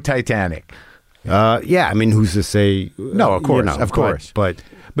 So no Titanic. Yeah, I mean, who's to say? No, of course, of course. But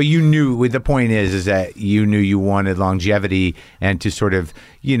you knew. The point is that you knew you wanted longevity and to sort of,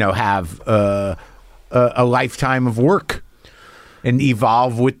 have a lifetime of work and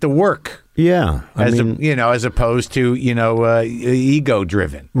evolve with the work. Yeah, as opposed to ego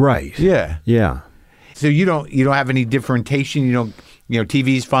driven. Right. Yeah. Yeah. So you don't have any differentiation. You don't.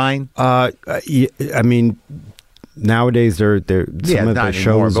 TV's fine. I mean, nowadays they're some of the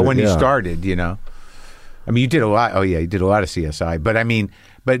shows. But when you started, I mean, you did a lot. Oh yeah, you did a lot of CSI. But I mean,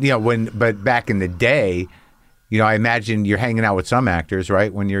 but back in the day, I imagine you're hanging out with some actors,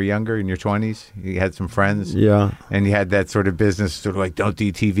 right? When you're younger, in your 20s, you had some friends. Yeah. And you had that sort of business, sort of like, don't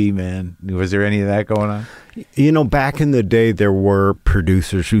do TV, man. Was there any of that going on? Back in the day, there were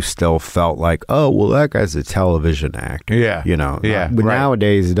producers who still felt like, oh, well, that guy's a television actor. Yeah. Yeah. But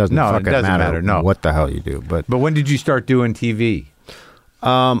nowadays, it doesn't matter what the hell you do. But when did you start doing TV?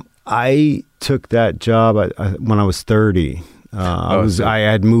 I took that job when I was 30. I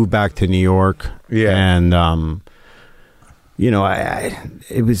had moved back to New York. Yeah. And,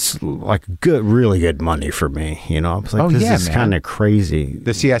 it was like really good money for me. I was like, this is kind of crazy.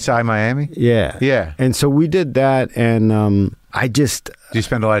 The CSI Miami? Yeah. Yeah. And so we did that. And Did you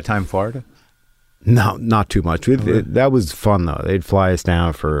spend a lot of time in Florida? No, not too much. That was fun, though. They'd fly us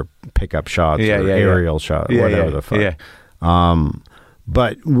down for pickup shots or aerial shots, whatever the fuck. Yeah.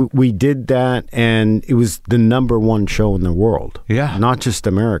 But we did that, and it was the #1 show in the world. Yeah. Not just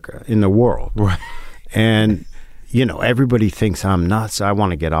America, in the world. Right. And, everybody thinks I'm nuts. I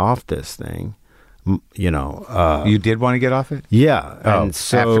want to get off this thing. You did want to get off it? Yeah. And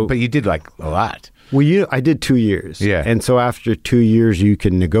but you did like a lot. Well, I did 2 years. Yeah. And so after 2 years, you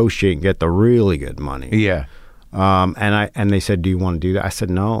can negotiate and get the really good money. Yeah. And they said, "Do you want to do that?" I said,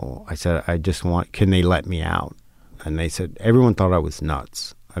 "No." I said, "I just want, can they let me out?" And they said, everyone thought I was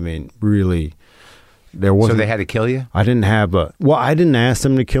nuts. I mean, really, there wasn't. So they had to kill you? I didn't I didn't ask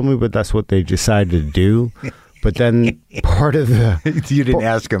them to kill me, but that's what they decided to do. But then part of the... You didn't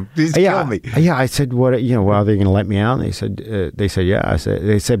ask them. Please kill me. Yeah, I said, "What? Well, are they going to let me out?" And they said, "Yeah."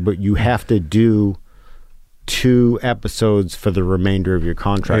 They said, "But you have to do 2 episodes for the remainder of your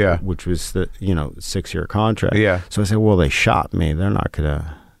contract," which was the 6-year contract. Yeah. So I said, "Well, they shot me. They're not going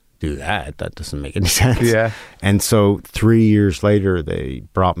to do that. That doesn't make any sense." Yeah. And so 3 years later, they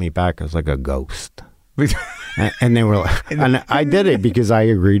brought me back as like a ghost. And they were like, and I did it because I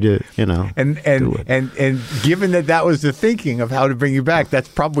agreed to, and given that was the thinking of how to bring you back, that's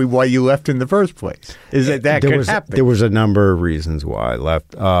probably why you left in the first place. Is that could happen? There was a number of reasons why I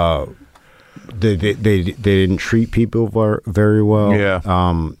left. They didn't treat people very well. Yeah.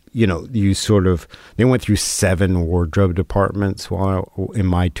 They went through 7 wardrobe departments in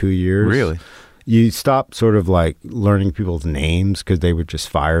my 2 years. Really? You stop sort of like learning people's names because they would just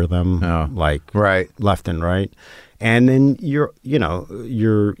fire them right, left and right. And then you're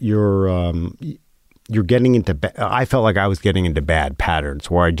getting into I felt like I was getting into bad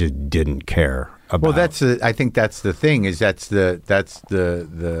patterns where I just didn't care about. Well, I think that's the thing, is that's the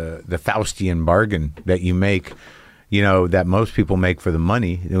Faustian bargain that you make, that most people make for the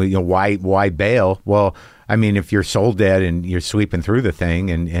money. Why bail? Well, I mean, if you're soul dead and you're sweeping through the thing,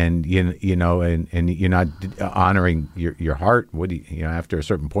 and you're not honoring your heart, what do you after a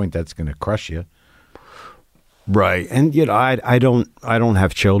certain point, that's going to crush you. Right. And I don't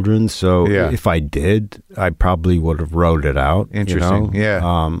have children, so if I did, I probably would have wrote it out. Interesting.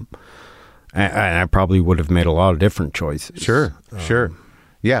 Yeah. And I probably would have made a lot of different choices. Sure.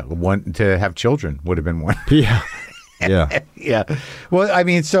 Yeah, one to have children would have been one. Yeah. Yeah. Yeah. Well, I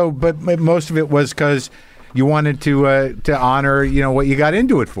mean, but most of it was because you wanted to honor, what you got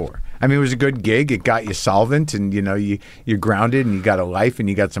into it for. I mean, it was a good gig. It got you solvent, and you're grounded, and you got a life, and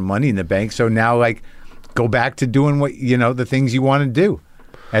you got some money in the bank. So now, like, go back to doing what, the things you want to do,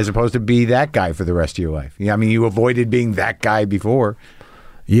 as opposed to be that guy for the rest of your life. Yeah, I mean, you avoided being that guy before.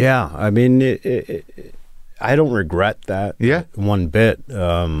 Yeah, I mean, I don't regret that one bit,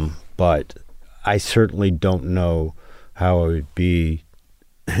 but I certainly don't know how I would be,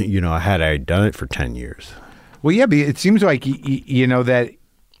 had I done it for 10 years. Well, yeah, but it seems like, that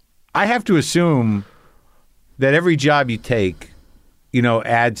I have to assume that every job you take,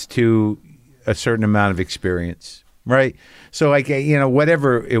 adds to a certain amount of experience, right? So, like,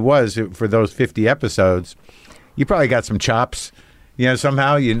 whatever it was for those 50 episodes, you probably got some chops,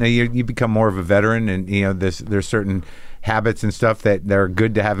 somehow, you become more of a veteran, and, there's certain habits and stuff that are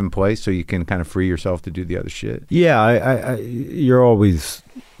good to have in place so you can kind of free yourself to do the other shit. Yeah, you always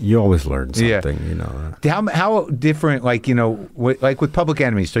learn something, How different, like, like with Public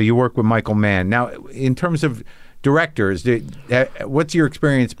Enemy, so you work with Michael Mann. Now, in terms of directors, what's your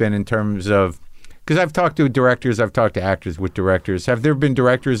experience been in terms of, because I've talked to directors, I've talked to actors with directors. Have there been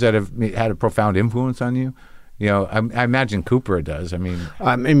directors that have had a profound influence on you? I imagine Cooper does. I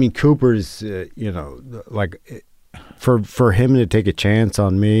mean, Cooper's, like, for him to take a chance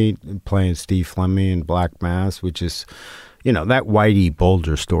on me playing Steve Fleming in Black Mass, which is, that Whitey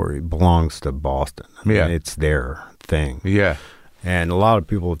Bulger story belongs to Boston. I mean, it's their thing. Yeah. And a lot of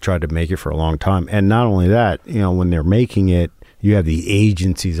people have tried to make it for a long time. And not only that, when they're making it, you have the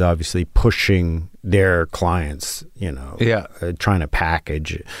agencies obviously pushing their clients, trying to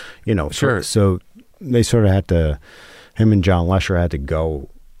package, Sure. So they sort of had to, him and John Lesher had to go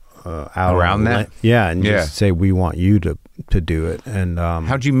out around that. And just say, we want you to do it. And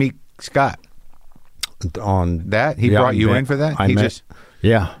how'd you meet Scott? On that, he brought you in for that.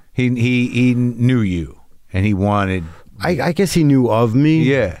 He knew you, and he wanted. I guess he knew of me.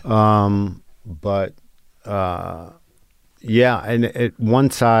 Yeah. But and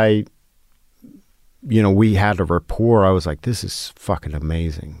once we had a rapport, I was like, this is fucking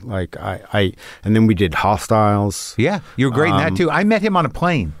amazing. Like and then we did Hostiles. Yeah, you were great in that too. I met him on a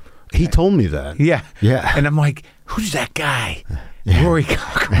plane. He told me that. Yeah. Yeah. And I'm like, who's that guy? Rory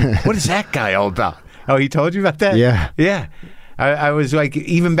Cochrane. What is that guy all about? Oh, he told you about that? Yeah. Yeah. I was like,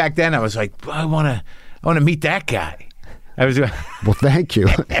 even back then, I was like, I want to meet that guy. I was. Well, thank you.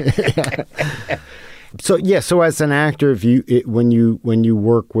 So as an actor, when you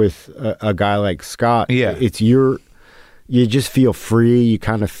work with a guy like Scott, it's you just feel free. You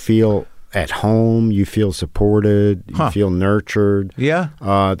kind of feel at home. You feel supported. You feel nurtured. Yeah.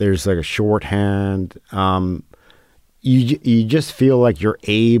 There's like a shorthand. You just feel like you're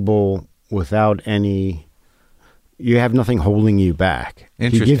able without any. You have nothing holding you back.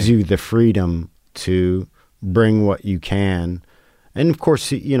 He gives you the freedom to bring what you can. And of course,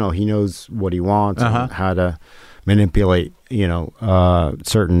 he knows what he wants and how to manipulate,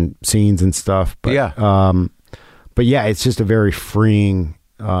 certain scenes and stuff. But, but it's just a very freeing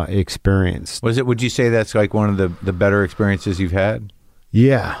experience. Would you say that's like one of the better experiences you've had?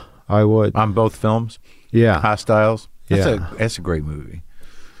 Yeah, I would. On both films? Yeah. Hostiles? That's a great movie.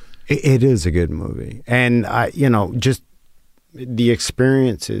 It is a good movie. And, just the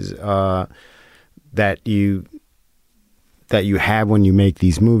experiences that you have when you make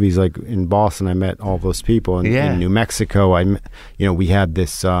these movies. Like in Boston, I met all those people. And in New Mexico, we had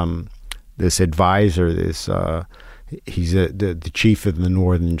this advisor, he's the chief of the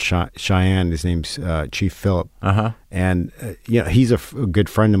Northern Cheyenne. His name's Chief Phillip. And, he's a good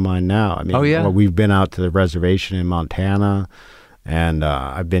friend of mine now. I mean, we've been out to the reservation in Montana, and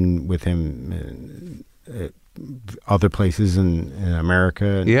I've been with him at other places in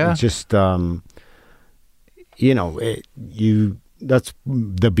America. And it's just, that's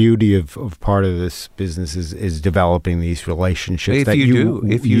the beauty of part of this business is developing these relationships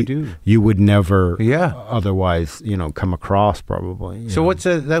if you do, you would never otherwise come across probably. So what's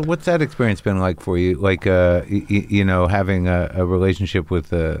that experience been like for you? Like having a relationship with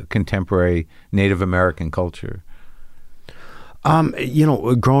contemporary Native American culture.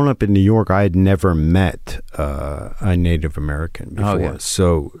 Growing up in New York, I had never met a Native American before,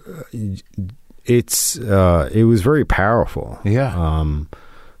 so. It was very powerful. Yeah.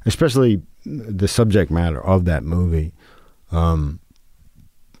 Especially the subject matter of that movie.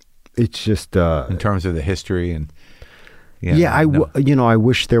 It's just in terms of the history and I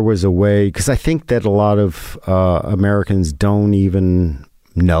wish there was a way, because I think that a lot of Americans don't even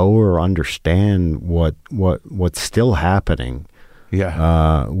know or understand what's still happening.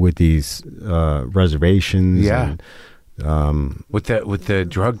 With these reservations. Yeah. With the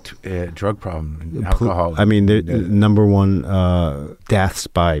drug problem, alcohol. I mean, the number one deaths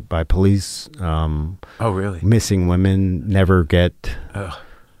by police. Oh, really? Missing women never get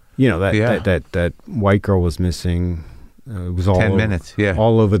that white girl was missing. It was all 10 minutes,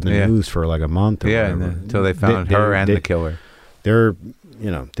 all over the news for like a month. Until they found her and the killer. They're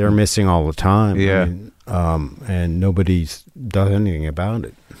missing all the time. Yeah, and nobody's done anything about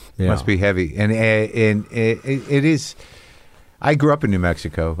it. Yeah. Must be heavy, and it is. I grew up in New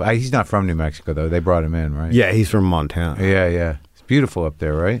Mexico. He's not from New Mexico though. They brought him in, right? Yeah, he's from Montana. Yeah. It's beautiful up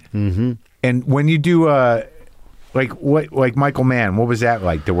there, right? Mm-hmm. And when you do like Michael Mann, what was that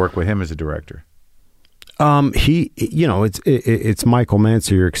like to work with him as a director? It's Michael Mann,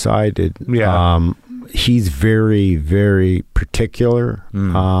 so you're excited. Yeah. He's very, very particular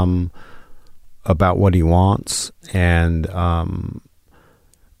about what he wants, and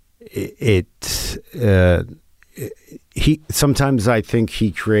he sometimes I think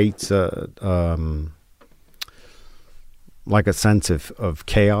he creates like a sense of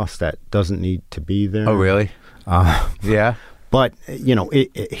chaos that doesn't need to be there. Oh, really? Yeah. But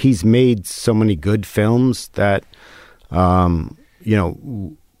he's made so many good films that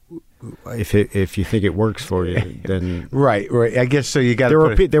if you think it works for you, then right. I guess so. You got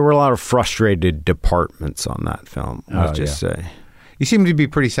there were a lot of frustrated departments on that film. Let's just say you seem to be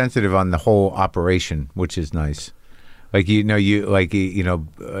pretty sensitive on the whole operation, which is nice. Like you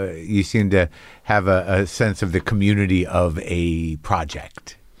seem to have a sense of the community of a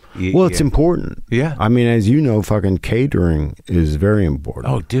project. It's important. Yeah. I mean, as you know, fucking catering is very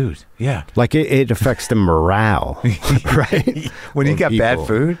important. Oh, dude. Yeah. Like it affects the morale, right? When you got people. bad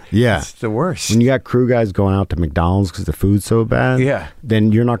food, it's the worst. When you got crew guys going out to McDonald's because the food's so bad,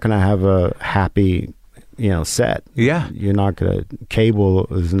 then you're not going to have a happy, set. Yeah. You're not going to, cable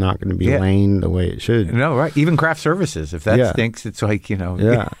is not going to be laying the way it should. No, right. Even craft services, if that stinks, it's like,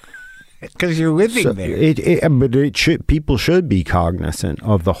 Yeah. Because you're living there. But people should be cognizant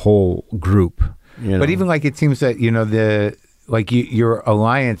of the whole group. But even like it seems that your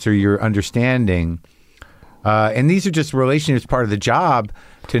alliance or your understanding, and these are just relationships part of the job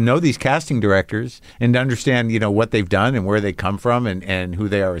to know these casting directors and to understand what they've done and where they come from and who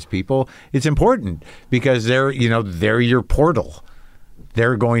they are as people. It's important because they're your portal.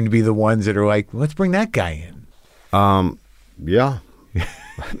 They're going to be the ones that are like, let's bring that guy in. Yeah.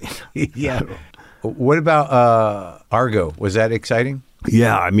 Yeah. What about Argo? Was that exciting?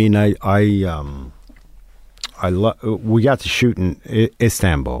 Yeah, I mean, we got to shoot in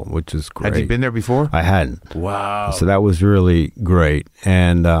Istanbul, which is great. Had you been there before? I hadn't. Wow. So that was really great.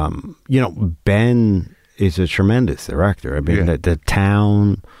 And Ben is a tremendous director. I mean, the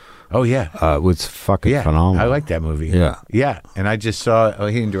town. Oh yeah, was fucking phenomenal. I like that movie. Yeah. And I just saw.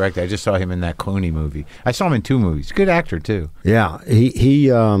 He didn't direct it. I just saw him in that Clooney movie. I saw him in 2 movies. Good actor too. Yeah, he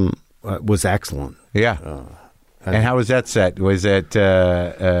was excellent. Yeah. And how was that set? Was that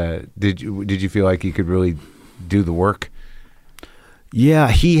did you feel like you could really do the work? Yeah,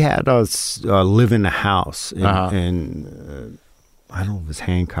 he had us live in a house in I don't know if it was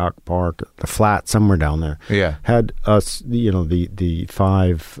Hancock Park, the flat somewhere down there. Yeah. Had us, the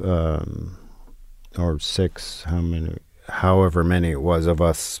 5 or 6, however many it was of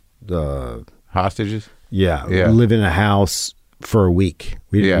us. Hostages? Yeah. Live in a house for a week.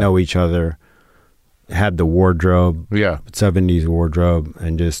 We didn't know each other. Had the wardrobe. Yeah. 70s wardrobe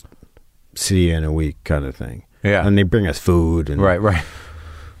and just see you in a week kind of thing. Yeah. And they bring us food. And, right.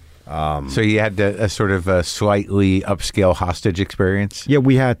 So you had a sort of a slightly upscale hostage experience? Yeah,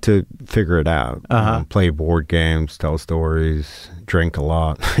 we had to figure it out. Play board games, tell stories, drink a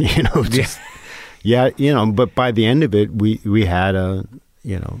lot. But by the end of it, we had a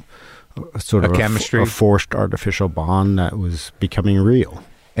sort of chemistry, a forced artificial bond that was becoming real.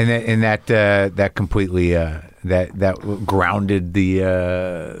 And that completely that grounded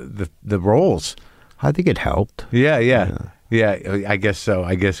the roles. I think it helped. Yeah, I guess so.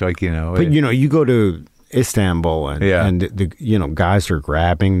 I guess But you go to Istanbul and the guys are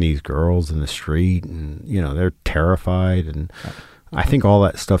grabbing these girls in the street and they're terrified, and I think all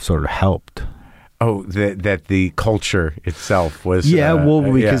that stuff sort of helped. Oh, that the culture itself was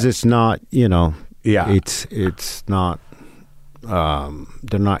because it's not it's not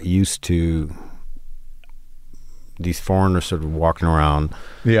they're not used to these foreigners sort of walking around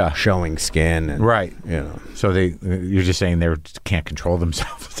showing skin and, right. So you're just saying they can't control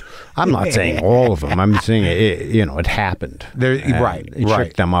themselves. I'm not saying all of them. I'm saying it happened. It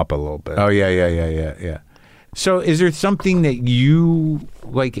tricked them up a little bit. Oh yeah. So is there something that you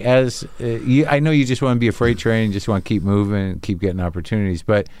like as I know you just want to be a freight train, just want to keep moving and keep getting opportunities,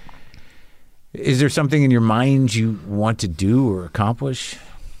 but is there something in your mind you want to do or accomplish?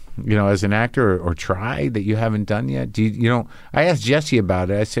 as an actor or try that you haven't done yet? Do you know? I asked Jesse about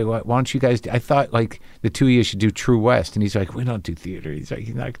it. I said, why don't you guys? I thought like the two of you should do True West, and he's like, we don't do theater. He's like,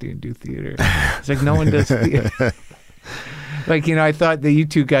 he's not going to do theater. It's like no one does theater. Like, I thought that you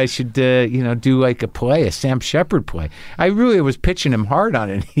two guys should, do like a play, a Sam Shepard play. I really was pitching him hard on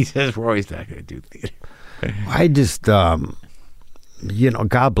it. And he says, Rory's not going to do theater. I just, God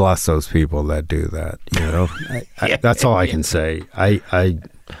bless those people that do that. That's all I can say. I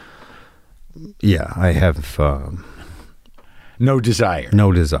have no desire.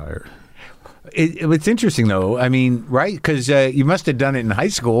 No desire. It's interesting, though. I mean, right? Because you must have done it in high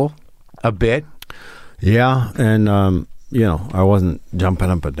school a bit. Yeah, and I wasn't jumping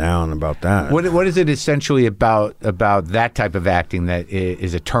up and down about that. What is it essentially about that type of acting that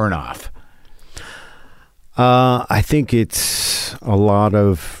is a turnoff? I think it's a lot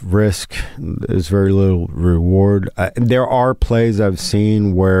of risk. There's very little reward. There are plays I've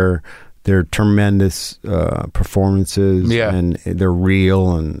seen where they're tremendous performances, and they're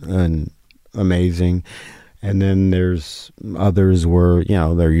real and amazing. And then there's others where,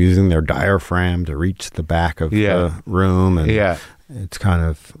 they're using their diaphragm to reach the back of the room. And it's kind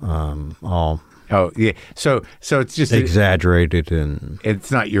of all... Oh, yeah. So it's just... exaggerated and... It's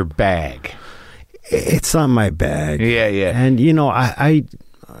not your bag. It's not my bag. Yeah, yeah. And,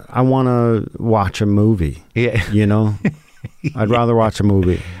 I want to watch a movie. Yeah. I'd rather watch a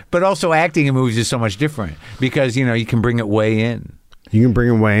movie. But also acting in movies is so much different because, you can bring it way in. You can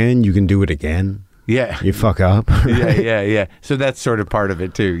bring it way in. You can do it again. Yeah. You fuck up. Yeah. So that's sort of part of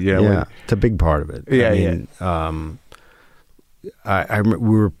it too. Yeah, it's a big part of it. Yeah, we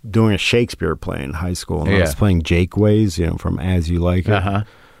were doing a Shakespeare play in high school, and I was playing Jake Ways, from As You Like It. Uh-huh.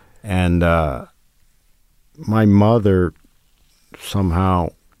 And my mother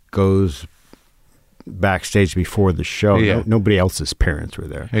somehow goes backstage before the show. Yeah. Nobody else's parents were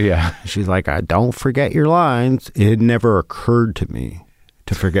there. Yeah. She's like, don't forget your lines. It had never occurred to me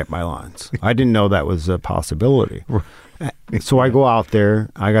to forget my lines. I didn't know that was a possibility. So I go out there.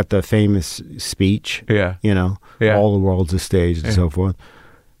 I got the famous speech, all the world's a stage and so forth.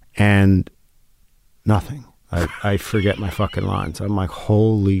 And nothing. I forget my fucking lines. I'm like,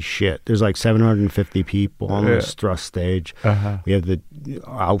 holy shit. There's like 750 people on this thrust stage. Uh-huh. We have the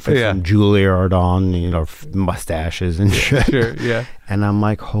outfits from Juilliard on, mustaches and shit. Sure, yeah. And I'm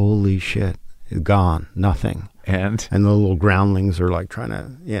like, holy shit. Gone. Nothing. And the little groundlings are like trying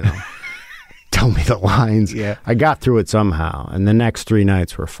to, tell me the lines. Yeah. I got through it somehow. And the next 3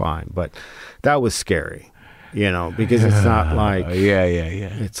 nights were fine. But that was scary. Because it's not like... Yeah.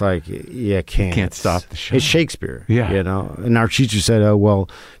 It's like, you can't stop the show. It's Shakespeare, Yeah. And our teacher said, oh, well,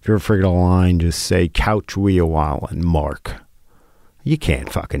 if you're afraid of a line, just say, couch we a while and Marc. You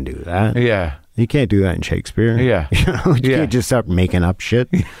can't fucking do that. Yeah. You can't do that in Shakespeare. Yeah. You can't just start making up shit.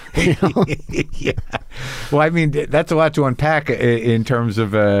 Yeah. Well, I mean, that's a lot to unpack in terms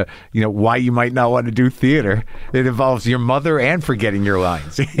of, why you might not want to do theater. It involves your mother and forgetting your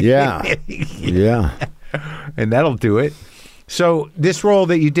lines. Yeah. Yeah. And that'll do it. So this role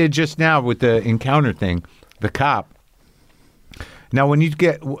that you did just now with the encounter thing, the cop. Now, when you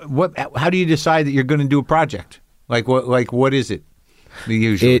get how do you decide that you're going to do a project? What is it?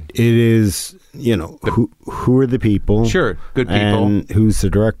 Usually, it is who are the people? Sure, good people. And who's the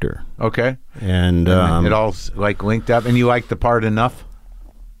director? Okay, and it all linked up. And you like the part enough?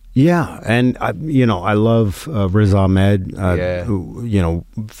 Yeah, and I love Riz Ahmed. Who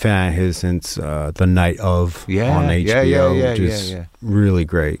fan of his since The Night of on HBO. Just really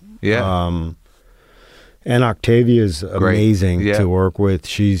great. Yeah. And Octavia's amazing to work with.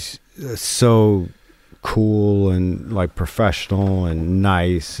 She's so cool and professional and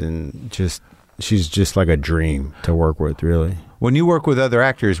nice, and she's just like a dream to work with. Really. When you work with other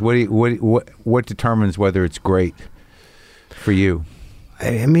actors, what determines whether it's great for you?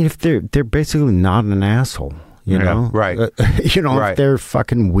 I mean, if they're basically not an asshole, right? If they're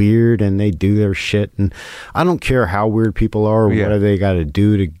fucking weird and they do their shit, and I don't care how weird people are or what they got to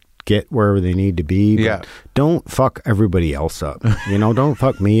do to get wherever they need to be. But don't fuck everybody else up. Don't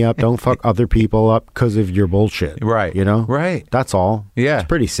fuck me up. Don't fuck other people up because of your bullshit. Right. Right. That's all. Yeah. It's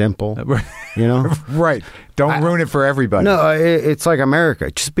pretty simple. Right. Don't ruin it for everybody. No, it's like America.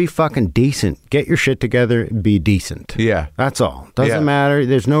 Just be fucking decent. Get your shit together and be decent. Yeah. That's all. Doesn't matter.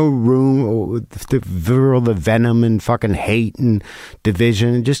 There's no room for the venom and fucking hate and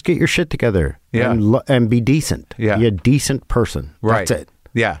division. Just get your shit together. Yeah. And be decent. Yeah. Be a decent person. Right. That's it.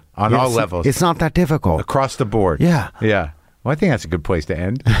 Yeah. On all levels. It's not that difficult. Across the board. Yeah. Yeah. Well, I think that's a good place to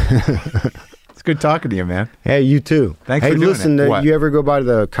end. It's good talking to you, man. Hey, you too. Thanks for doing listen, it. What? You ever go by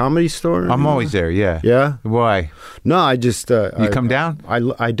the Comedy Store? I'm always there, yeah. Yeah? Why? No, I just... You come down?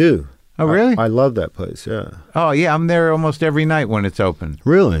 I do. Oh, really? I love that place, yeah. Oh, yeah, I'm there almost every night when it's open.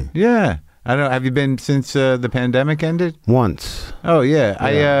 Really? Yeah. I don't. Have you been since the pandemic ended? Once. Oh, yeah.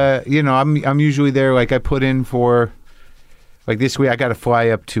 I'm usually there, like I put in for... Like this week, I got to fly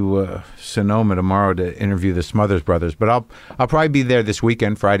up to Sonoma tomorrow to interview the Smothers Brothers, but I'll probably be there this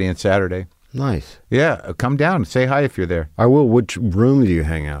weekend, Friday and Saturday. Nice. Yeah, come down. Say hi if you're there. I will. Which room do you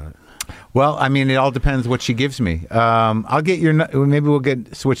hang out at? Well, I mean, it all depends what she gives me. I'll get your. Maybe we'll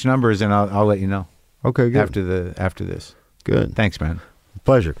get switch numbers, and I'll let you know. Okay, good. After this. Good. Thanks, man.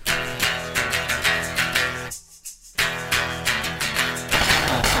 Pleasure.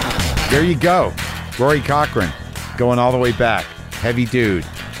 There you go, Rory Cochrane, going all the way back. Heavy dude,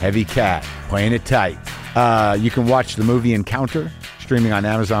 heavy cat, playing it tight. You can watch the movie Encounter, streaming on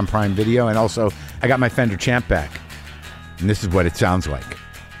Amazon Prime Video, and also I got my Fender Champ back, and this is what it sounds like.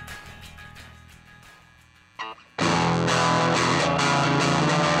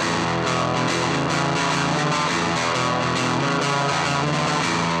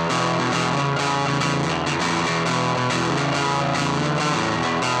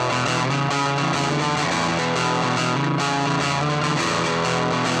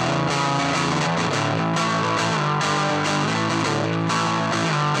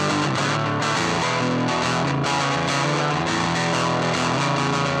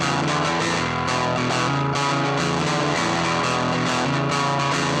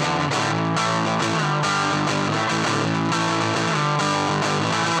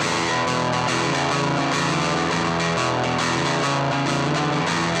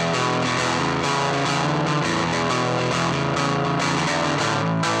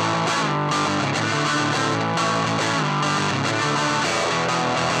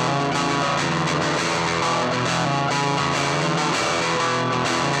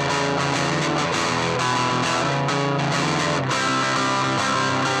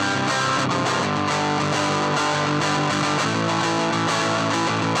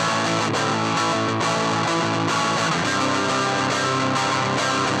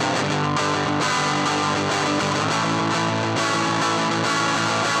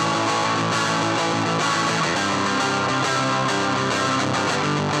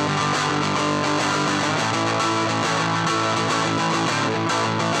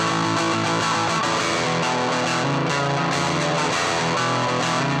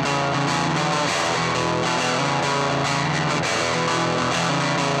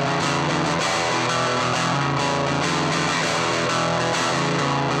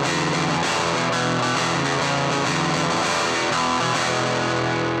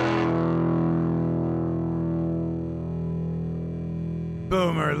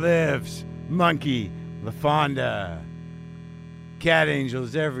 Boomer lives. Monkey, LaFonda. Cat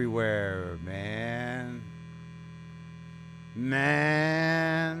angels everywhere, man.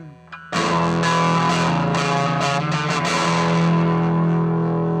 Man.